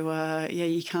 So,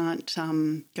 you can't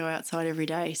go outside every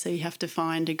day. So you have to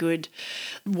find a good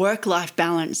work-life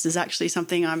balance is actually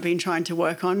something I've been trying to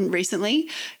work on recently,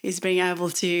 is being able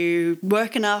to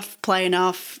work enough, play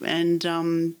enough, and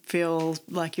feel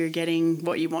like you're getting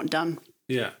what you want done.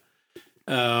 Yeah.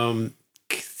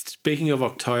 Speaking of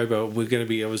October, we're going to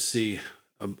be obviously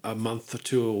a month or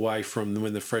 2 away from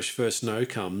when the first snow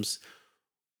comes.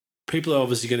 People are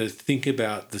obviously going to think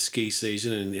about the ski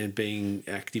season and being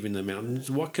active in the mountains.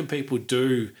 What can people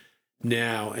do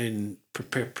now in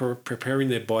preparing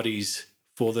their bodies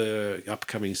for the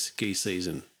upcoming ski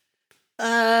season?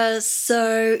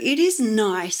 So it is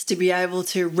nice to be able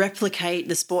to replicate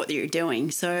the sport that you're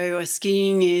doing. So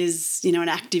skiing is, an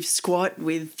active squat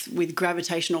with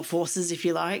gravitational forces, if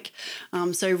you like.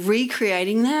 So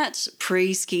recreating that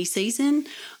pre-ski season,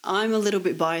 I'm a little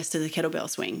bit biased to the kettlebell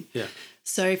swing. Yeah.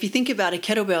 So if you think about a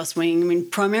kettlebell swing,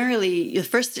 primarily the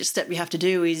first step you have to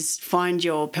do is find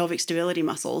your pelvic stability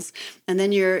muscles, and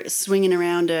then you're swinging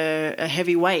around a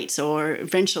heavy weight, or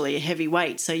eventually a heavy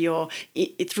weight. So you're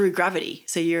through gravity.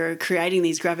 So you're creating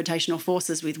these gravitational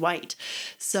forces with weight.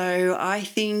 So I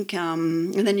think,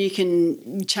 and then you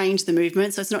can change the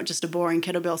movement. So it's not just a boring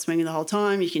kettlebell swing the whole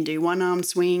time. You can do one-arm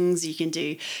swings. You can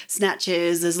do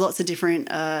snatches. There's lots of different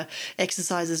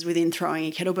exercises within throwing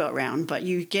a kettlebell around, but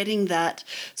you're getting that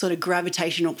sort of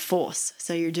gravitational force.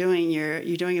 So you're doing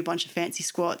a bunch of fancy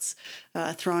squats,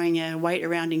 throwing a weight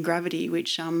around in gravity,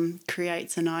 which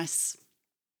creates a nice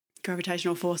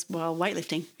gravitational force while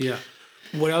weightlifting. Yeah.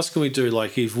 What else can we do?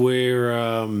 Like, if we're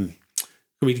can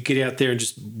we get out there and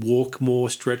just walk more,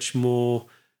 stretch more?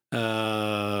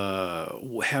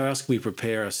 How else can we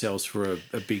prepare ourselves for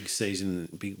a big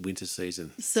winter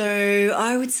season? So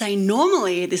I would say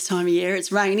normally at this time of year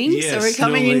it's raining. Yes, so we're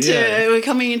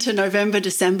coming into November,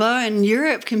 December, and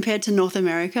Europe compared to North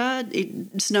America,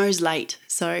 it snows late.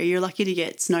 So you're lucky to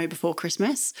get snow before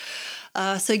Christmas.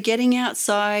 So getting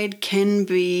outside can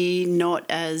be not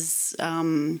as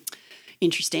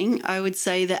interesting. I would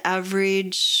say the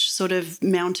average sort of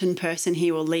mountain person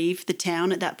here will leave the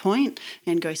town at that point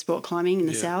and go sport climbing in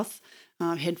the south,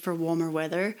 head for warmer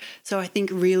weather. So I think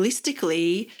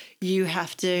realistically you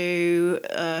have to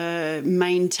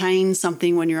maintain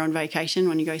something when you're on vacation,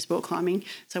 when you go sport climbing.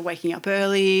 So waking up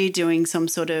early, doing some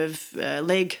sort of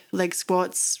leg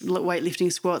squats,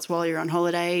 weightlifting squats while you're on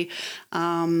holiday.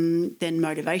 Then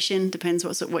motivation, depends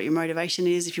what your motivation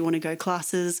is. If you want to go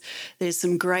classes, there's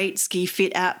some great Ski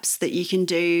Fit apps that you can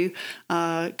do,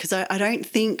 because I don't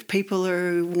think people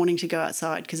are wanting to go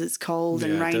outside because it's cold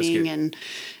and raining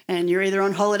and you're either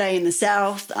on holiday in the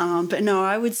south. But no,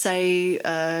 I would say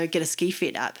get a Ski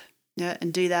Fit app,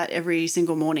 and do that every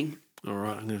single morning. All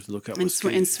right, I'm going to have to look up and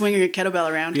swing a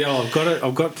kettlebell around. Yeah, I've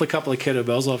got a couple of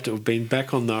kettlebells. I've been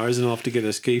back on those, and I'll have to get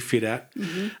a Ski Fit app.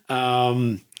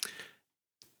 Mm-hmm.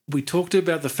 We talked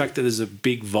about the fact that there's a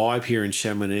big vibe here in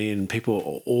Chamonix, and people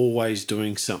are always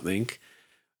doing something.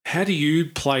 How do you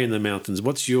play in the mountains?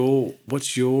 What's your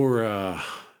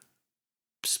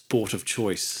sport of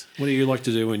choice? What do you like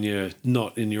to do when you're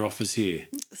not in your office here?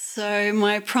 So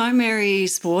my primary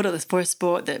sport, or the first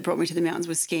sport that brought me to the mountains,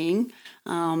 was skiing.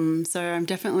 So I'm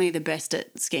definitely the best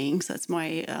at skiing. So that's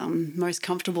my most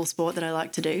comfortable sport that I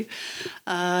like to do.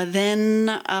 Then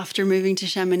after moving to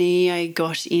Chamonix, I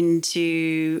got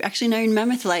into in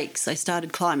Mammoth Lakes. I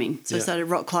started climbing. So I started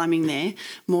rock climbing there,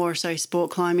 more so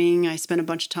sport climbing. I spent a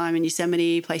bunch of time in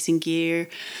Yosemite placing gear.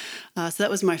 So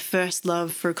that was my first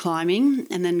love for climbing.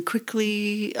 And then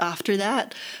quickly after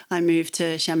that, I moved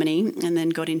to Chamonix and then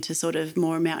got into sort of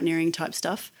more mountaineering type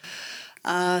stuff.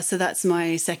 So that's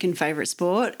my second favourite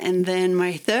sport. And then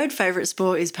my third favourite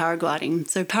sport is paragliding.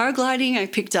 So paragliding I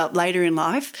picked up later in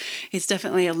life. It's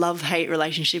definitely a love-hate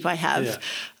relationship I have.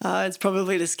 Yeah. It's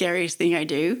probably the scariest thing I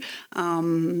do. So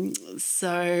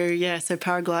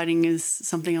paragliding is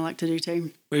something I like to do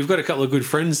too. We've got a couple of good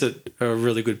friends that are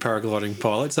really good paragliding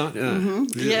pilots, aren't you?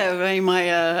 Yeah,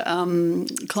 my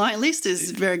client list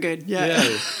is very good. Yeah.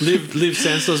 Liv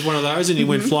Sansler is one of those, and you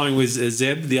went flying with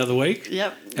Zeb the other week.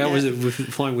 Yep. How was it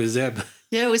flying with Zeb?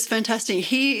 Yeah, it was fantastic.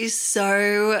 He is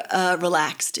so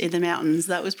relaxed in the mountains.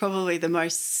 That was probably the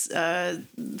most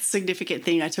significant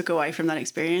thing I took away from that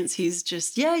experience. He's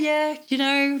just,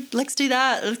 let's do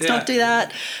that. Let's not do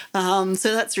that.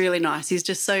 So that's really nice. He's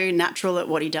just so natural at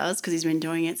what he does because he's been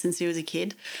doing it since he was a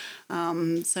kid.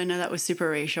 So no, that was super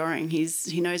reassuring.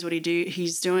 He knows what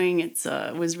he's doing. It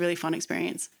was a really fun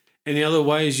experience. Any other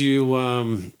ways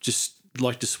you just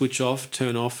like to switch off,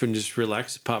 turn off, and just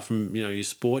relax? Apart from your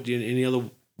sport, any other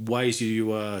ways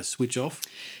you switch off?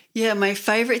 Yeah, my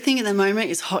favourite thing at the moment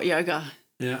is hot yoga.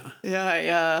 Yeah,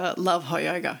 I love hot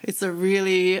yoga. It's a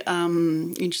really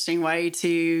interesting way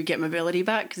to get mobility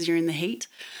back because you're in the heat.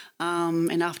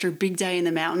 And after a big day in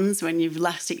the mountains, when your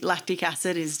lactic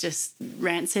acid is just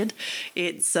rancid,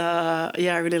 it's I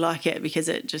really like it because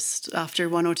it just after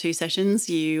 1 or 2 sessions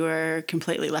you are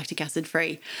completely lactic acid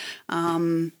free.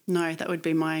 No, that would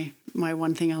be my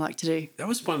one thing I like to do. that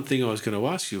was one thing I was going to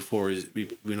ask you for. Is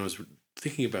when I was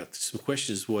thinking about some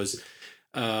questions was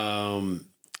hot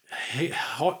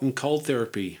and cold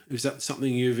therapy. Is that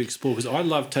something you've explored? Because I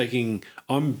love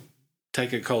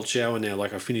take a cold shower now.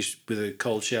 Like I finish with the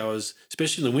cold showers,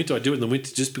 especially in the winter. I do it in the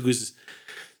winter just because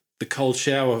the cold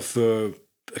shower for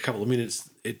a couple of minutes,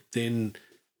 then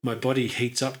my body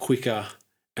heats up quicker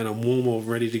and I'm warm or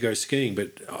ready to go skiing.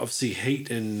 But obviously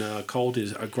heat and cold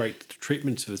is a great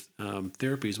treatment for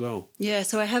therapy as well. Yeah,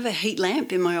 so I have a heat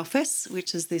lamp in my office,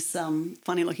 which is this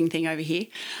funny looking thing over here.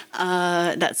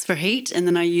 That's for heat, and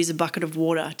then I use a bucket of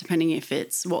water, depending if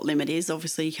it's what limit is.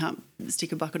 Obviously, you can't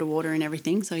stick a bucket of water in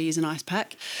everything, so I use an ice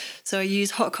pack. So I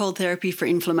use hot cold therapy for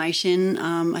inflammation.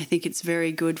 I think it's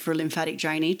very good for lymphatic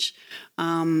drainage.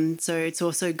 So it's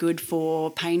also good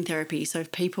for pain therapy. So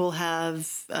if people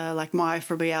have like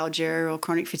myofibromialgia or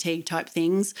chronic fatigue type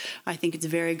things, I think it's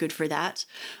very good for that.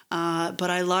 But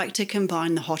I like to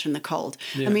combine the hot and the cold.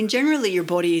 Yeah. I mean, generally your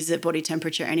body is at body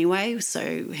temperature anyway,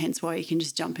 so hence why you can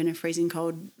just jump in a freezing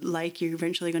cold lake. You're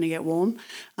eventually going to get warm.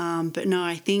 But no,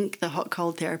 I think the hot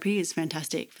cold therapy is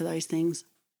fantastic for those things.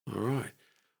 All right.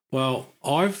 Well,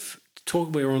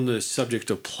 we're on the subject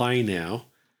of play now.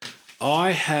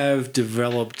 I have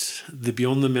developed the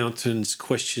Beyond the Mountains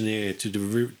questionnaire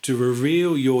to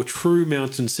reveal your true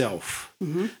mountain self.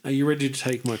 Mm-hmm. Are you ready to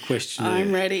take my questionnaire?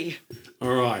 I'm ready.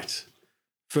 All right.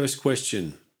 First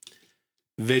question.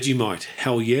 Vegemite,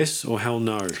 hell yes or hell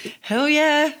no? Hell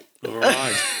yeah. All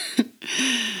right.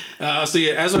 As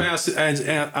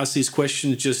I ask these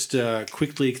questions, just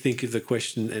quickly think of the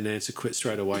question and answer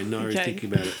straight away. No, okay.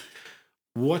 Thinking about it.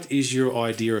 What is your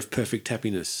idea of perfect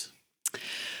happiness?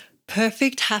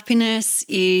 Perfect happiness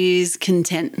is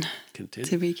content. Content.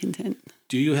 To be content.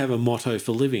 Do you have a motto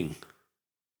for living?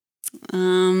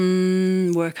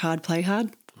 Work hard, play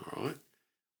hard. All right.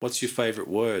 What's your favourite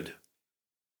word?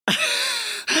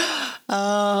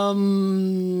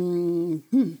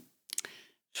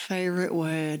 Favourite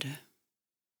word?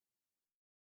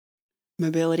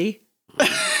 Mobility.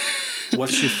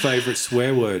 What's your favourite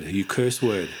swear word? Your curse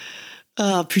word?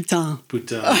 Putain.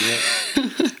 Putain,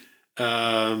 yeah.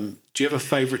 Do you have a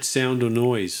favourite sound or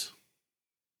noise?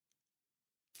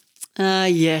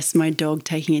 Yes, my dog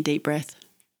taking a deep breath.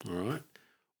 All right.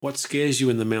 What scares you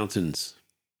in the mountains?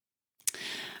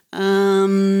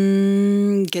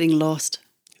 Getting lost.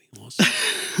 Getting lost.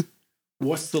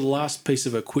 What's the last piece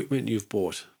of equipment you've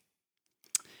bought?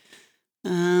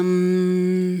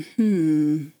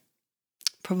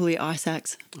 Probably ice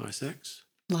axe. Ice axe.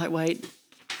 Lightweight.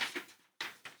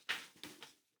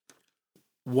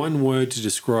 One word to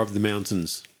describe the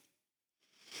mountains.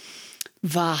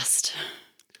 Vast.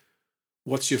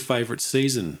 What's your favourite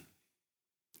season?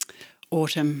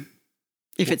 Autumn,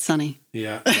 if it's sunny.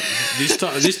 Yeah, this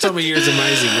time of year is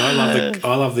amazing.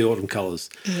 I love the autumn colours.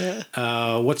 Yeah.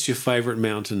 What's your favourite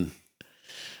mountain?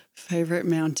 Favourite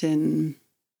mountain.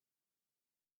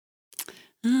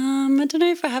 I don't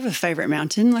know if I have a favourite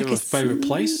mountain. Do you have a favourite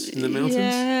place in the mountains?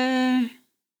 Yeah.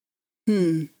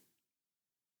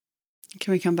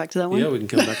 Can we come back to that one? Yeah, we can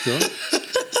come back to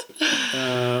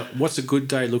that. What's a good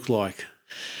day look like?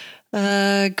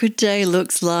 Good day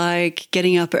looks like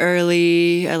getting up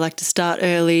early. I like to start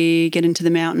early, get into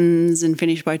the mountains and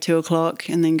finish by 2:00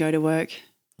 and then go to work.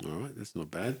 All right, that's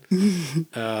not bad.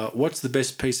 What's the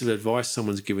best piece of advice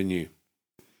someone's given you?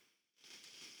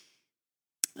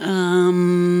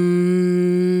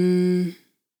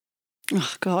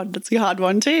 Oh God, that's a hard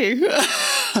one too.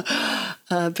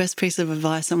 Best piece of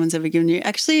advice someone's ever given you.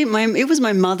 Actually, it was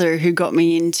my mother who got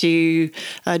me into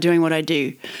doing what I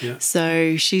do. Yeah.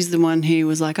 So she's the one who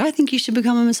was like, I think you should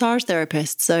become a massage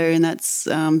therapist. And that's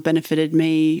benefited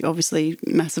me obviously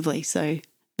massively. So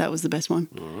that was the best one.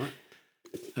 All right.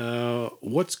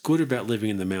 What's good about living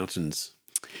in the mountains?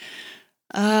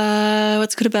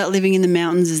 What's good about living in the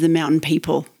mountains is the mountain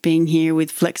people, being here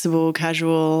with flexible,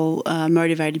 casual,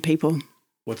 motivated people.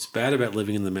 What's bad about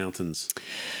living in the mountains?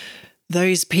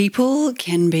 Those people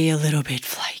can be a little bit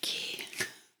flaky.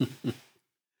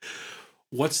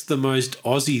 What's the most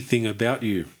Aussie thing about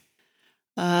you?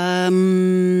 What's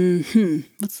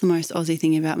the most Aussie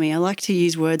thing about me? I like to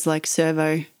use words like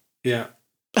servo. Yeah.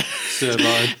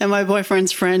 Servo. And my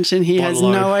boyfriend's French and he has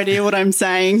no idea what I'm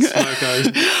saying.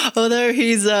 Smoko. Although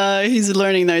he's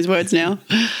learning those words now.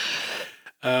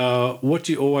 What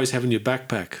do you always have in your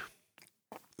backpack?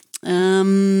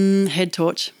 Head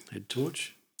torch. Head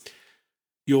torch.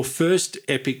 Your first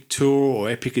epic tour or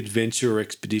epic adventure or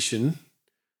expedition,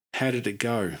 how did it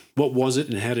go? What was it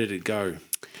and how did it go?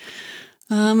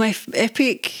 My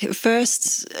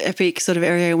first epic sort of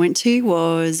area I went to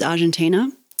was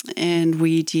Argentina, and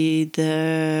we did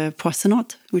the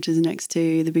Poissonot, which is next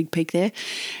to the big peak there.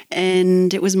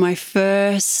 And it was my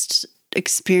first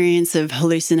experience of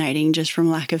hallucinating just from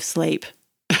lack of sleep.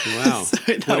 Wow.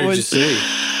 What did you see?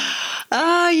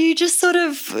 You just sort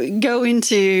of go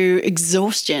into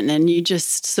exhaustion and you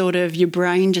just sort of, your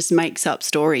brain just makes up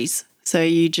stories. So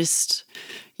you just,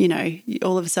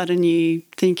 all of a sudden you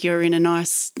think you're in a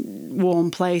nice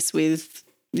warm place with,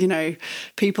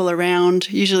 people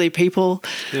around, usually people.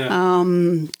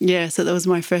 Yeah. So that was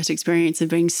my first experience of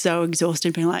being so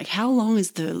exhausted, being like, how long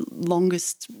is the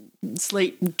longest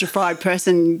sleep-deprived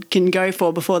person can go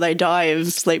for before they die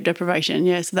of sleep deprivation?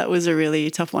 Yeah, so that was a really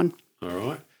tough one. All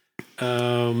right.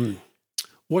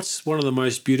 What's one of the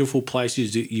most beautiful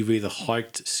places that you've either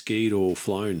hiked, skied or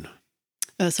flown?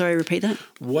 Sorry, repeat that.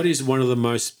 What is one of the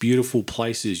most beautiful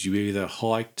places you've either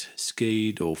hiked,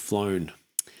 skied or flown?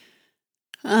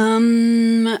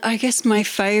 I guess my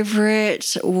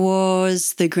favourite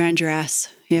was the Grand Duras.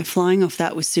 Yeah, flying off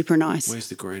that was super nice. Where's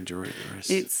the Grand Duras?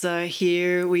 It's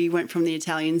here. We went from the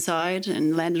Italian side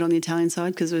and landed on the Italian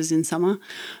side because it was in summer.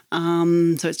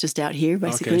 So it's just out here,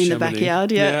 basically, in the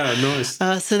backyard. Yeah, nice.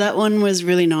 So that one was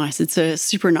really nice. It's a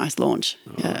super nice launch.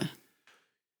 Yeah.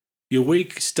 Your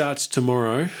week starts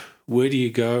tomorrow. Where do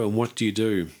you go and what do you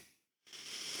do?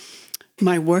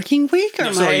 My working week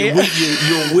or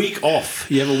your week off.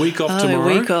 You have a week off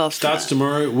tomorrow. Week off. Starts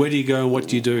tomorrow. Where do you go and what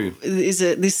do you do? Is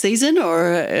it this season or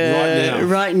right now?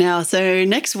 Right now. So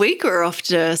next week we're off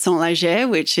to Saint-Léger,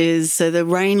 which is, so the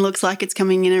rain looks like it's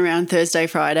coming in around Thursday,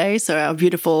 Friday. So our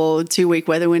beautiful 2-week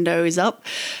weather window is up.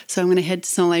 So I'm going to head to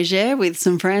Saint-Léger with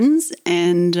some friends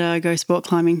and go sport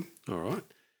climbing. All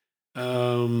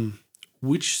right.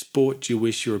 Which sport do you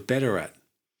wish you were better at?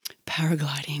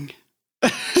 Paragliding.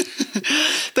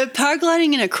 But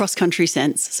paragliding in a cross-country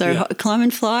sense. So climb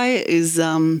and fly is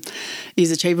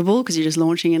achievable because you're just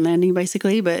launching and landing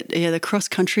basically. But the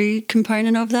cross-country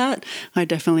component of that, I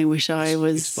definitely wish I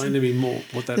was. Explain to me more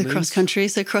what that means. The cross-country.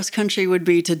 So cross-country would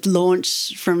be to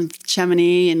launch from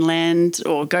Chamonix and land,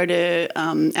 or go to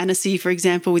Annecy, for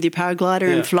example, with your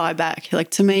paraglider and fly back.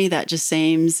 Like, to me, that just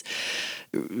seems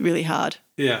really hard.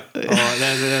 Yeah. Oh,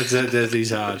 that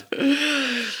is hard.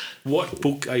 What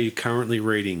book are you currently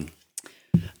reading?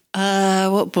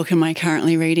 What book am I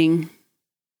currently reading?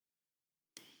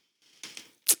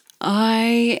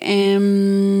 I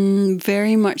am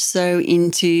very much so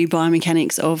into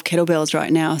biomechanics of kettlebells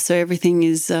right now. So everything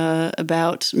is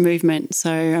about movement.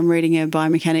 So I'm reading a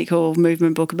biomechanical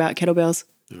movement book about kettlebells.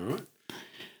 All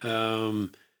right.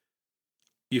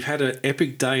 You've had an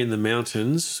epic day in the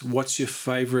mountains. What's your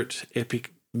favourite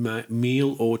epic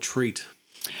meal or treat?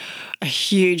 A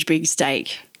huge big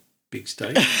steak. Big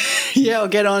steak? Yeah, I'll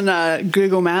get on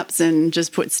Google Maps and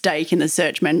just put steak in the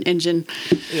search engine.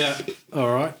 Yeah,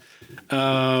 all right.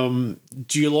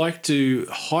 Do you like to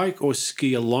hike or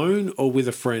ski alone or with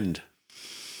a friend?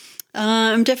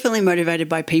 I'm definitely motivated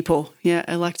by people. Yeah,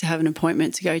 I like to have an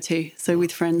appointment to go to, so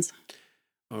with friends.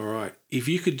 All right. If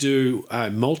you could do a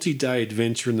multi-day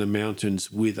adventure in the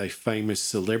mountains with a famous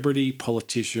celebrity,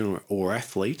 politician or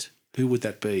athlete, who would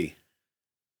that be?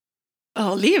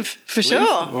 Oh, Liv, for sure.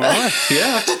 All right,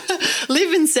 yeah.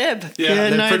 Liv and Seb.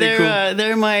 Yeah, they're cool.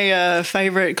 They're my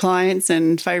favourite clients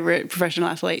and favourite professional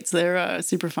athletes. They're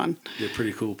super fun. They're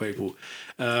pretty cool people.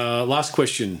 Last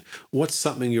question. What's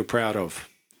something you're proud of?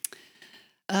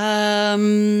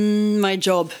 My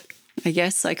job. I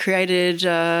guess. I created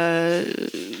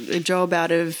a job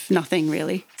out of nothing,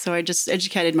 really. So I just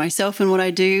educated myself in what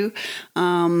I do.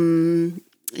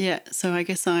 So I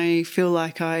guess I feel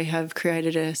like I have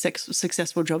created a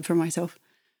successful job for myself.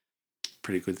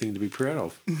 Pretty good thing to be proud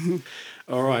of. Mm-hmm.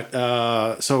 All right.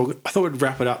 So I thought we'd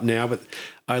wrap it up now, but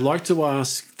I like to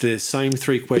ask the same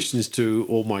 3 questions to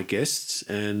all my guests.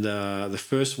 And the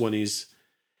first one is,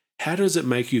 how does it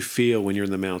make you feel when you're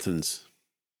in the mountains?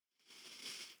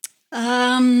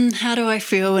 How do I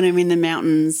feel when I'm in the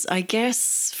mountains? I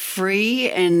guess free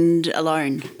and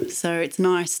alone. So it's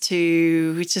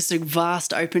it's just a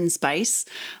vast open space.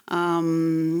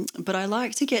 But I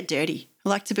like to get dirty. I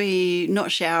like to be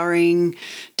not showering,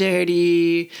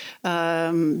 dirty,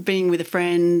 being with a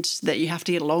friend that you have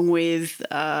to get along with.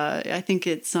 I think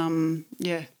it's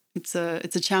it's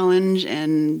a challenge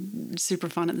and super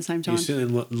fun at the same time. You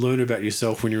certainly learn about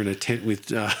yourself when you're in a tent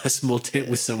with a small tent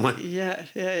with someone. Yeah.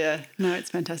 No, it's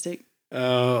fantastic.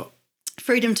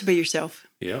 Freedom to be yourself.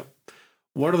 Yeah.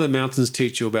 What do the mountains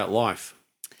teach you about life?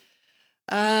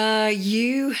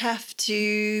 You have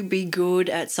to be good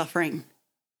at suffering.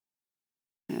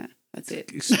 Yeah, that's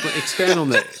it. Expand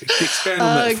on that. Expand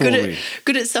on that for me.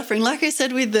 Good at suffering. Like I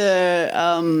said with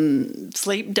the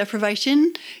sleep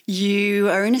deprivation, you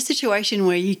are in a situation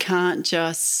where you can't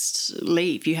just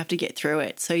leave. You have to get through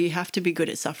it. So you have to be good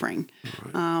at suffering.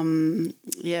 Right.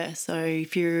 So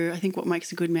I think what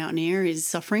makes a good mountaineer is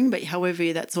suffering, but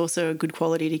however, that's also a good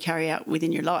quality to carry out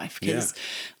within your life, because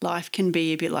life can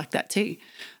be a bit like that too.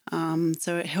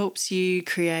 So it helps you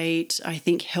create, I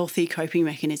think, healthy coping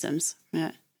mechanisms.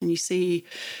 Yeah. And you see,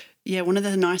 one of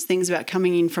the nice things about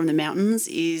coming in from the mountains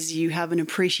is you have an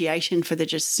appreciation for the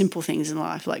just simple things in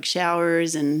life, like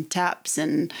showers and taps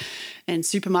and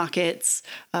supermarkets.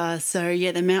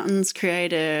 The mountains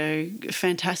create a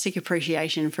fantastic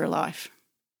appreciation for life.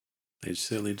 They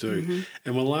certainly do. Mm-hmm.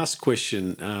 And my last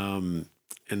question, and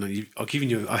I'll give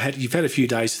you, you've had a few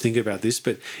days to think about this,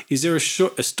 but is there a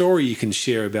story you can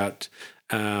share about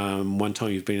one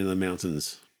time you've been in the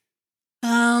mountains?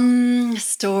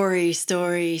 Story.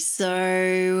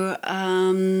 So,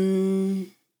 I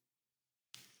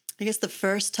guess the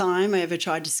first time I ever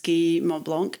tried to ski Mont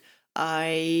Blanc,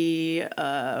 I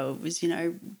was,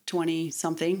 20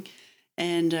 something,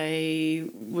 and I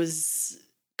was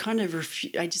kind of,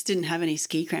 I just didn't have any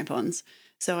ski crampons.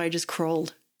 So I just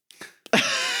crawled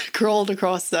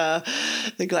across the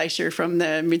glacier from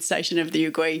the mid station of the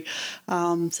Ugui.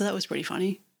 So that was pretty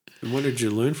funny. And what did you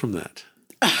learn from that?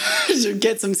 To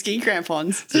get some ski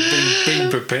crampons. So being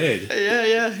prepared.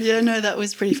 Yeah. No, that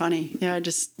was pretty funny. Yeah, I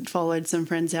just followed some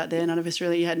friends out there. None of us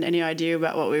really had any idea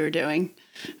about what we were doing.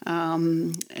 Back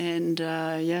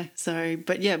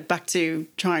to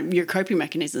trying your coping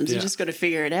mechanisms. Yeah. You just got to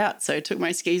figure it out. So I took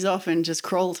my skis off and just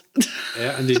crawled.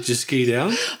 Yeah, and did you ski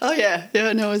down? Oh, yeah.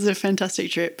 Yeah, no, it was a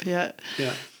fantastic trip. Yeah.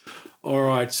 Yeah. All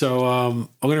right, so I'm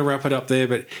going to wrap it up there,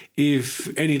 but if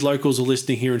any locals are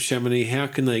listening here in Chamonix, how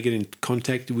can they get in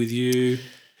contact with you?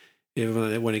 If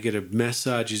they want to get a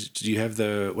massage, do you have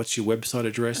what's your website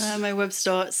address? My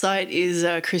website is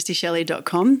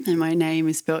christyshelley.com, and my name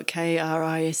is spelled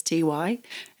KRISTY SHELLEY.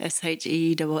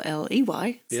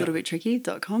 It's a little bit tricky,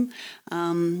 .com. So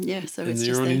and it's you're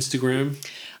just on there. Instagram?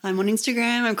 I'm on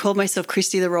Instagram. I've called myself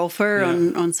Christy the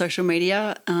Rolfer on social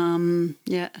media.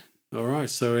 All right.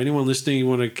 So anyone listening, you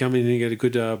want to come in and get a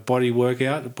good body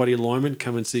workout, body alignment,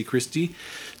 come and see Christy.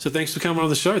 So thanks for coming on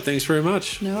the show. Thanks very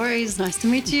much. No worries. Nice to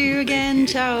meet you again.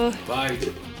 Ciao. Bye.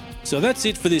 So that's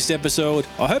it for this episode.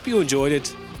 I hope you enjoyed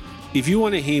it. If you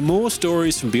want to hear more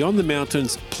stories from Beyond the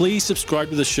Mountains, please subscribe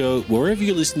to the show wherever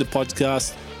you listen to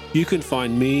podcasts. You can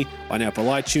find me on Apple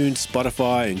iTunes,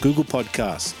 Spotify, and Google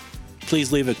Podcasts.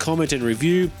 Please leave a comment and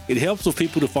review. It helps for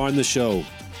people to find the show.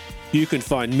 You can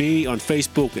find me on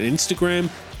Facebook and Instagram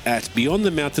at Beyond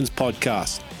the Mountains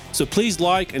Podcast. So please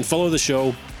like and follow the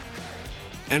show.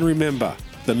 And remember,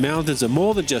 the mountains are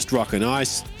more than just rock and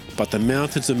ice, but the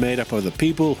mountains are made up of the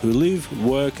people who live,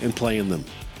 work, and play in them.